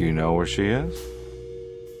 Do you know where she is?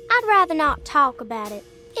 I'd rather not talk about it.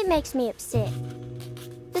 It makes me upset.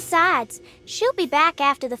 Besides, she'll be back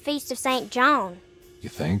after the Feast of St. John. You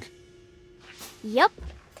think? Yup.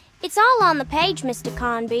 It's all on the page, Mr.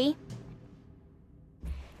 Carnby.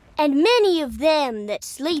 And many of them that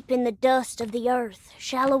sleep in the dust of the earth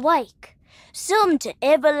shall awake, some to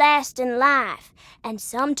everlasting life, and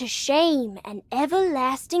some to shame and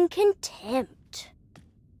everlasting contempt.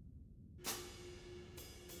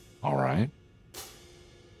 All right.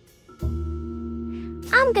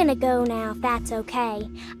 I'm gonna go now, if that's okay.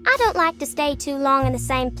 I don't like to stay too long in the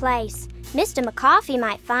same place. Mr. McCoffey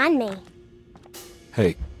might find me.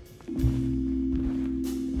 Hey.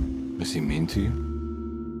 Is he mean to you?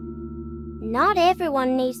 Not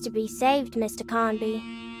everyone needs to be saved, Mr. Carnby.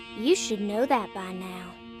 You should know that by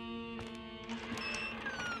now.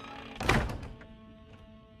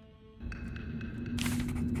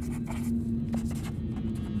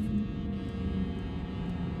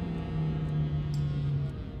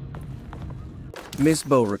 Miss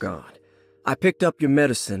Beauregard, I picked up your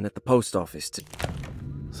medicine at the post office today.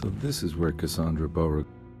 So this is where Cassandra Beauregard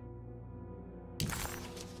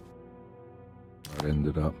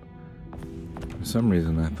ended up. For some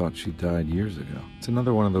reason, I thought she died years ago. It's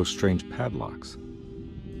another one of those strange padlocks.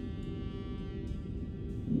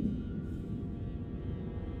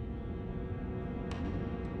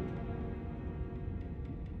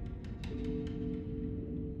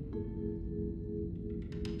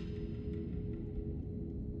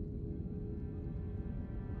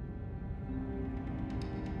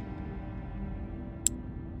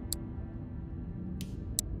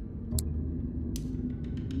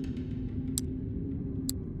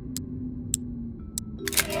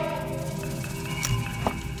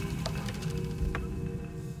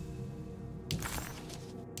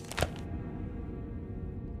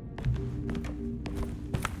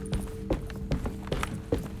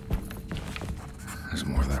 There's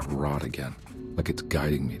more of that rot again. Like it's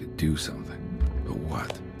guiding me to do something. But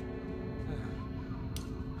what?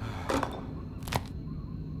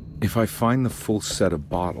 If I find the full set of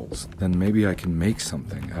bottles, then maybe I can make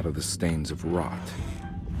something out of the stains of rot.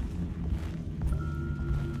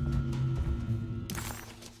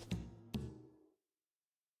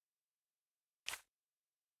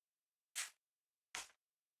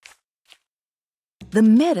 The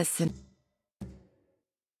medicine.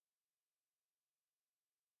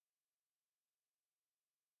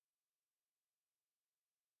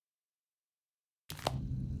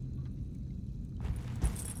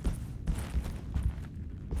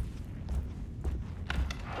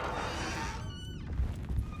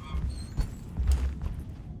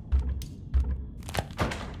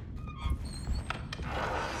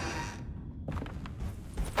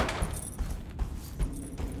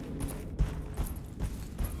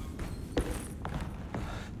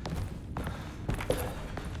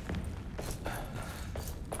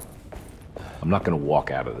 I'm not gonna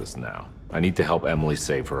walk out of this now. I need to help Emily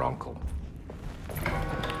save her uncle.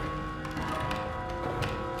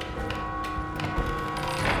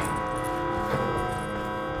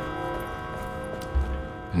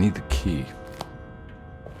 I need the key.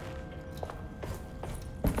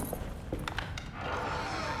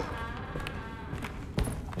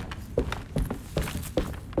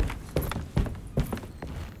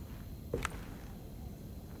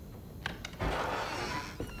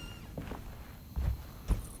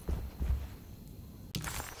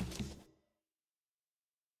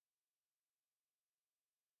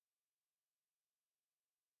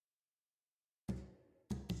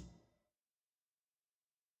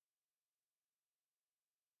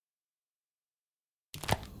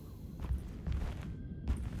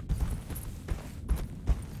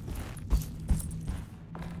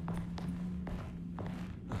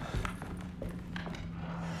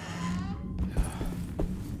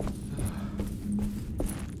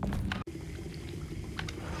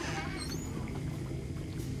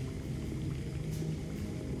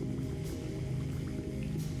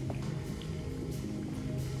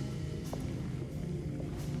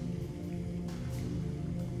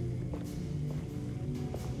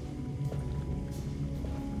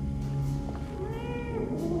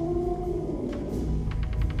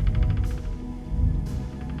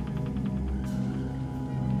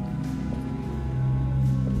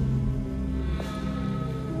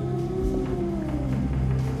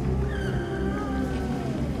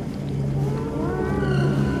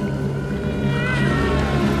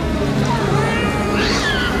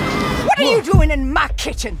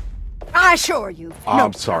 kitchen. I assure you. No,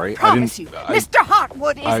 I'm sorry. I promise you. Mr.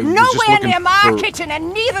 Hartwood is nowhere near my kitchen,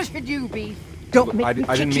 and neither should you be. Don't make me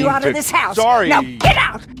kick you out of this house. Sorry. Now get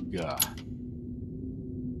out! Yeah.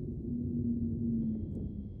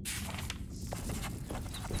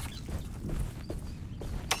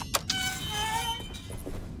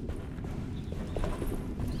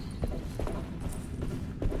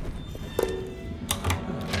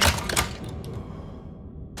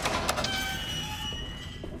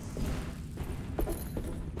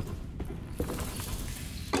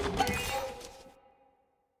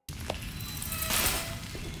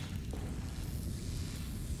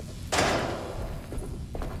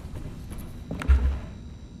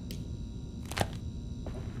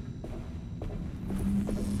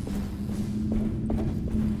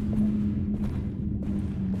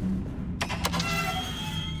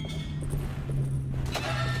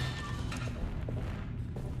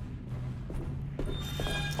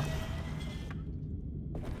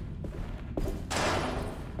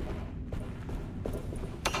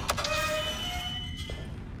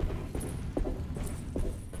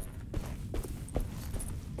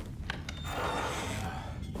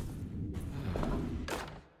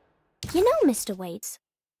 You know, Mr. Waits,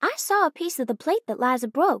 I saw a piece of the plate that Liza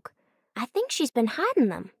broke. I think she's been hiding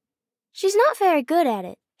them. She's not very good at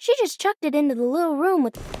it. She just chucked it into the little room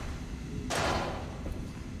with...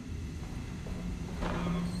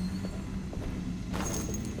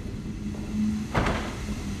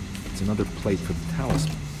 It's another plate for the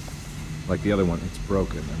talisman. Like the other one, it's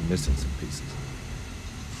broken and missing some pieces.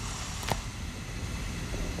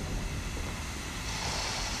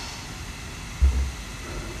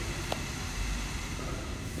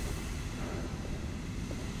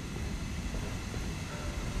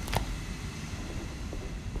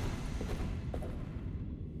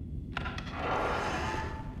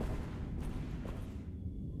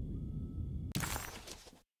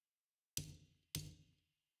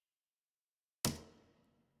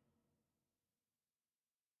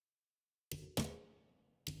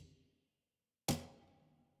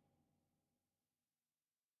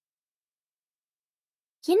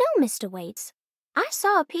 You know, Mr. Waits, I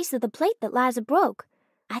saw a piece of the plate that Liza broke.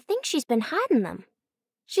 I think she's been hiding them.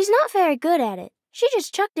 She's not very good at it. She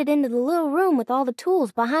just chucked it into the little room with all the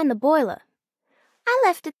tools behind the boiler. I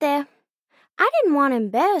left it there. I didn't want to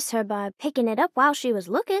embarrass her by picking it up while she was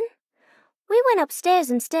looking. We went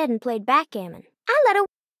upstairs instead and played backgammon. I let her...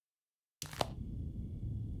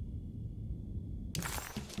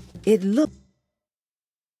 It looked...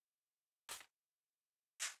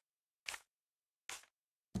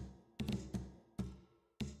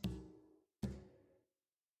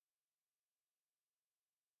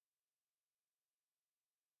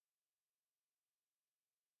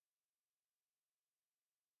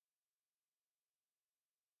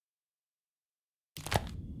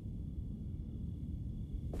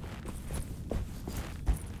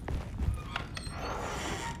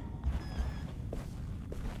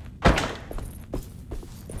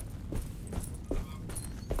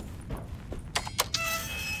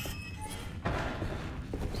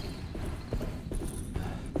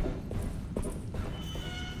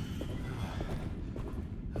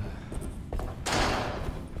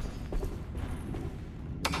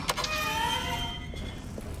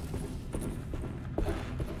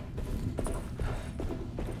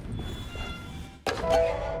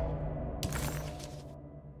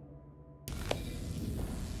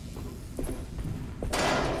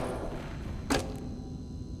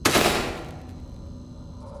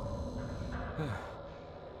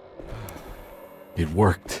 It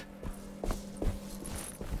worked.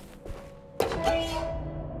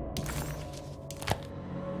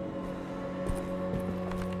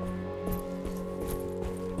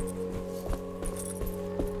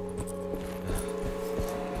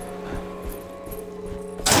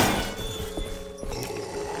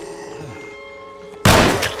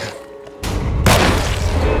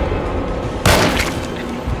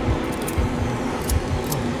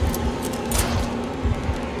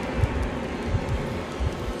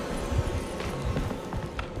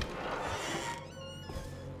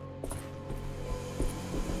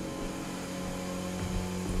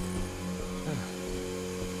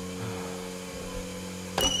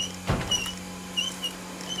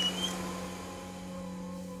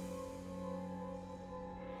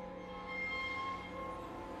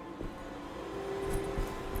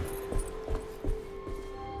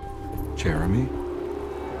 Jeremy?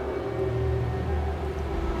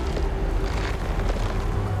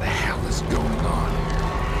 What the hell is going on here?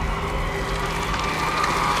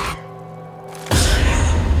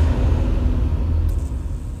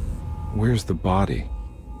 Where's the body?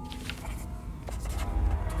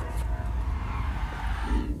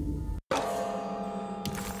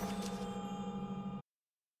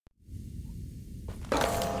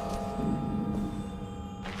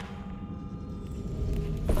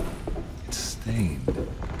 It's stained.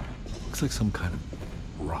 Looks like some kind of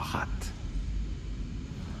rot.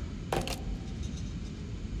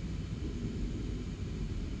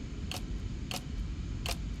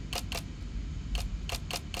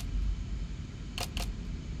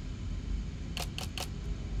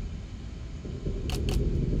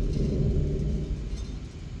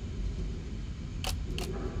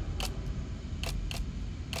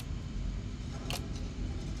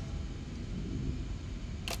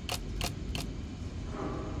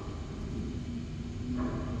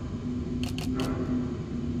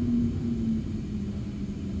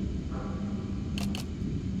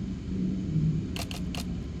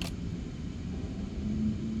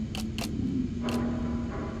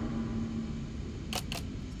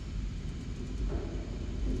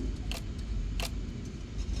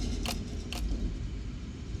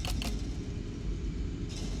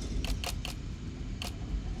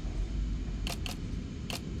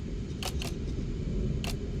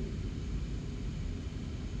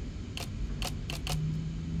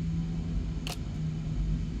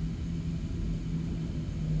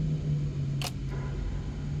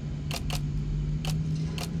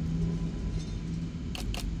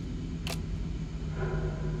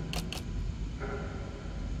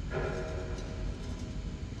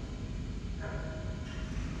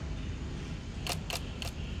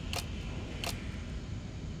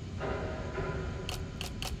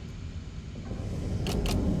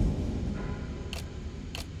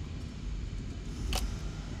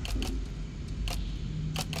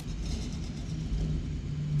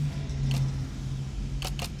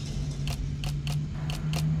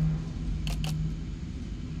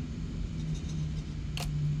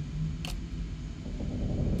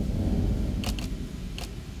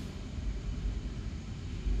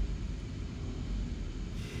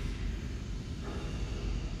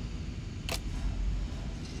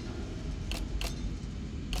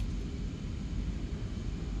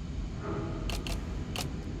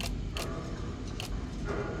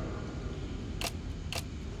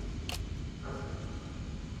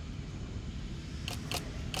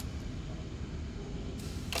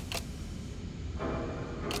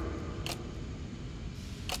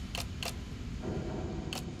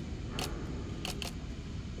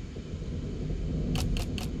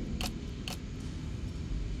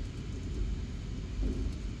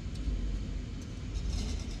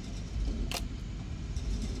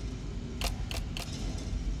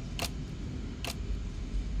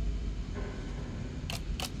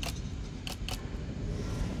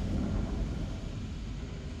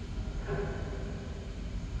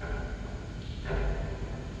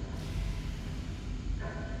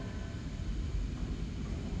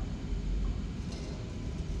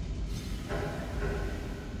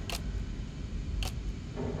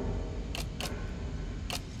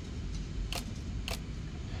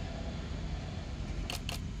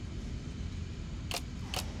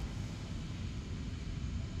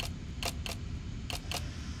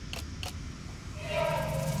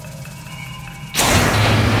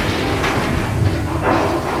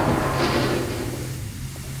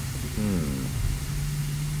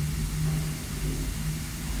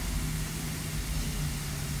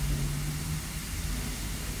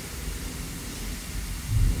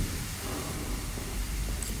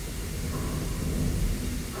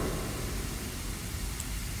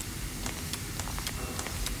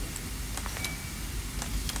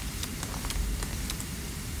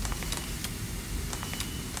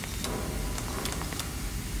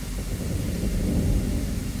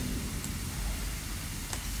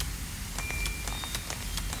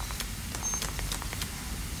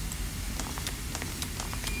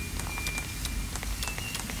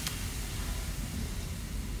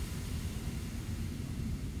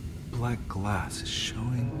 Black glass is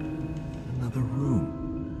showing another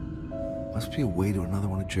room. Must be a way to another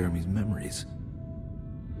one of Jeremy's memories.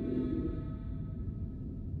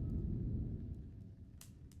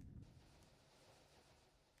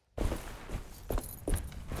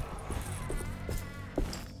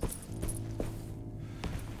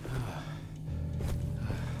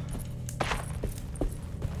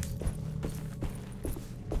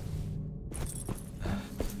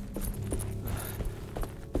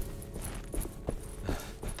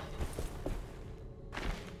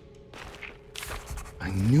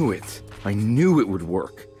 I knew it would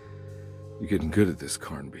work. You're getting good at this,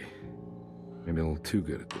 Carnby. Maybe a little too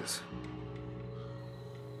good at this.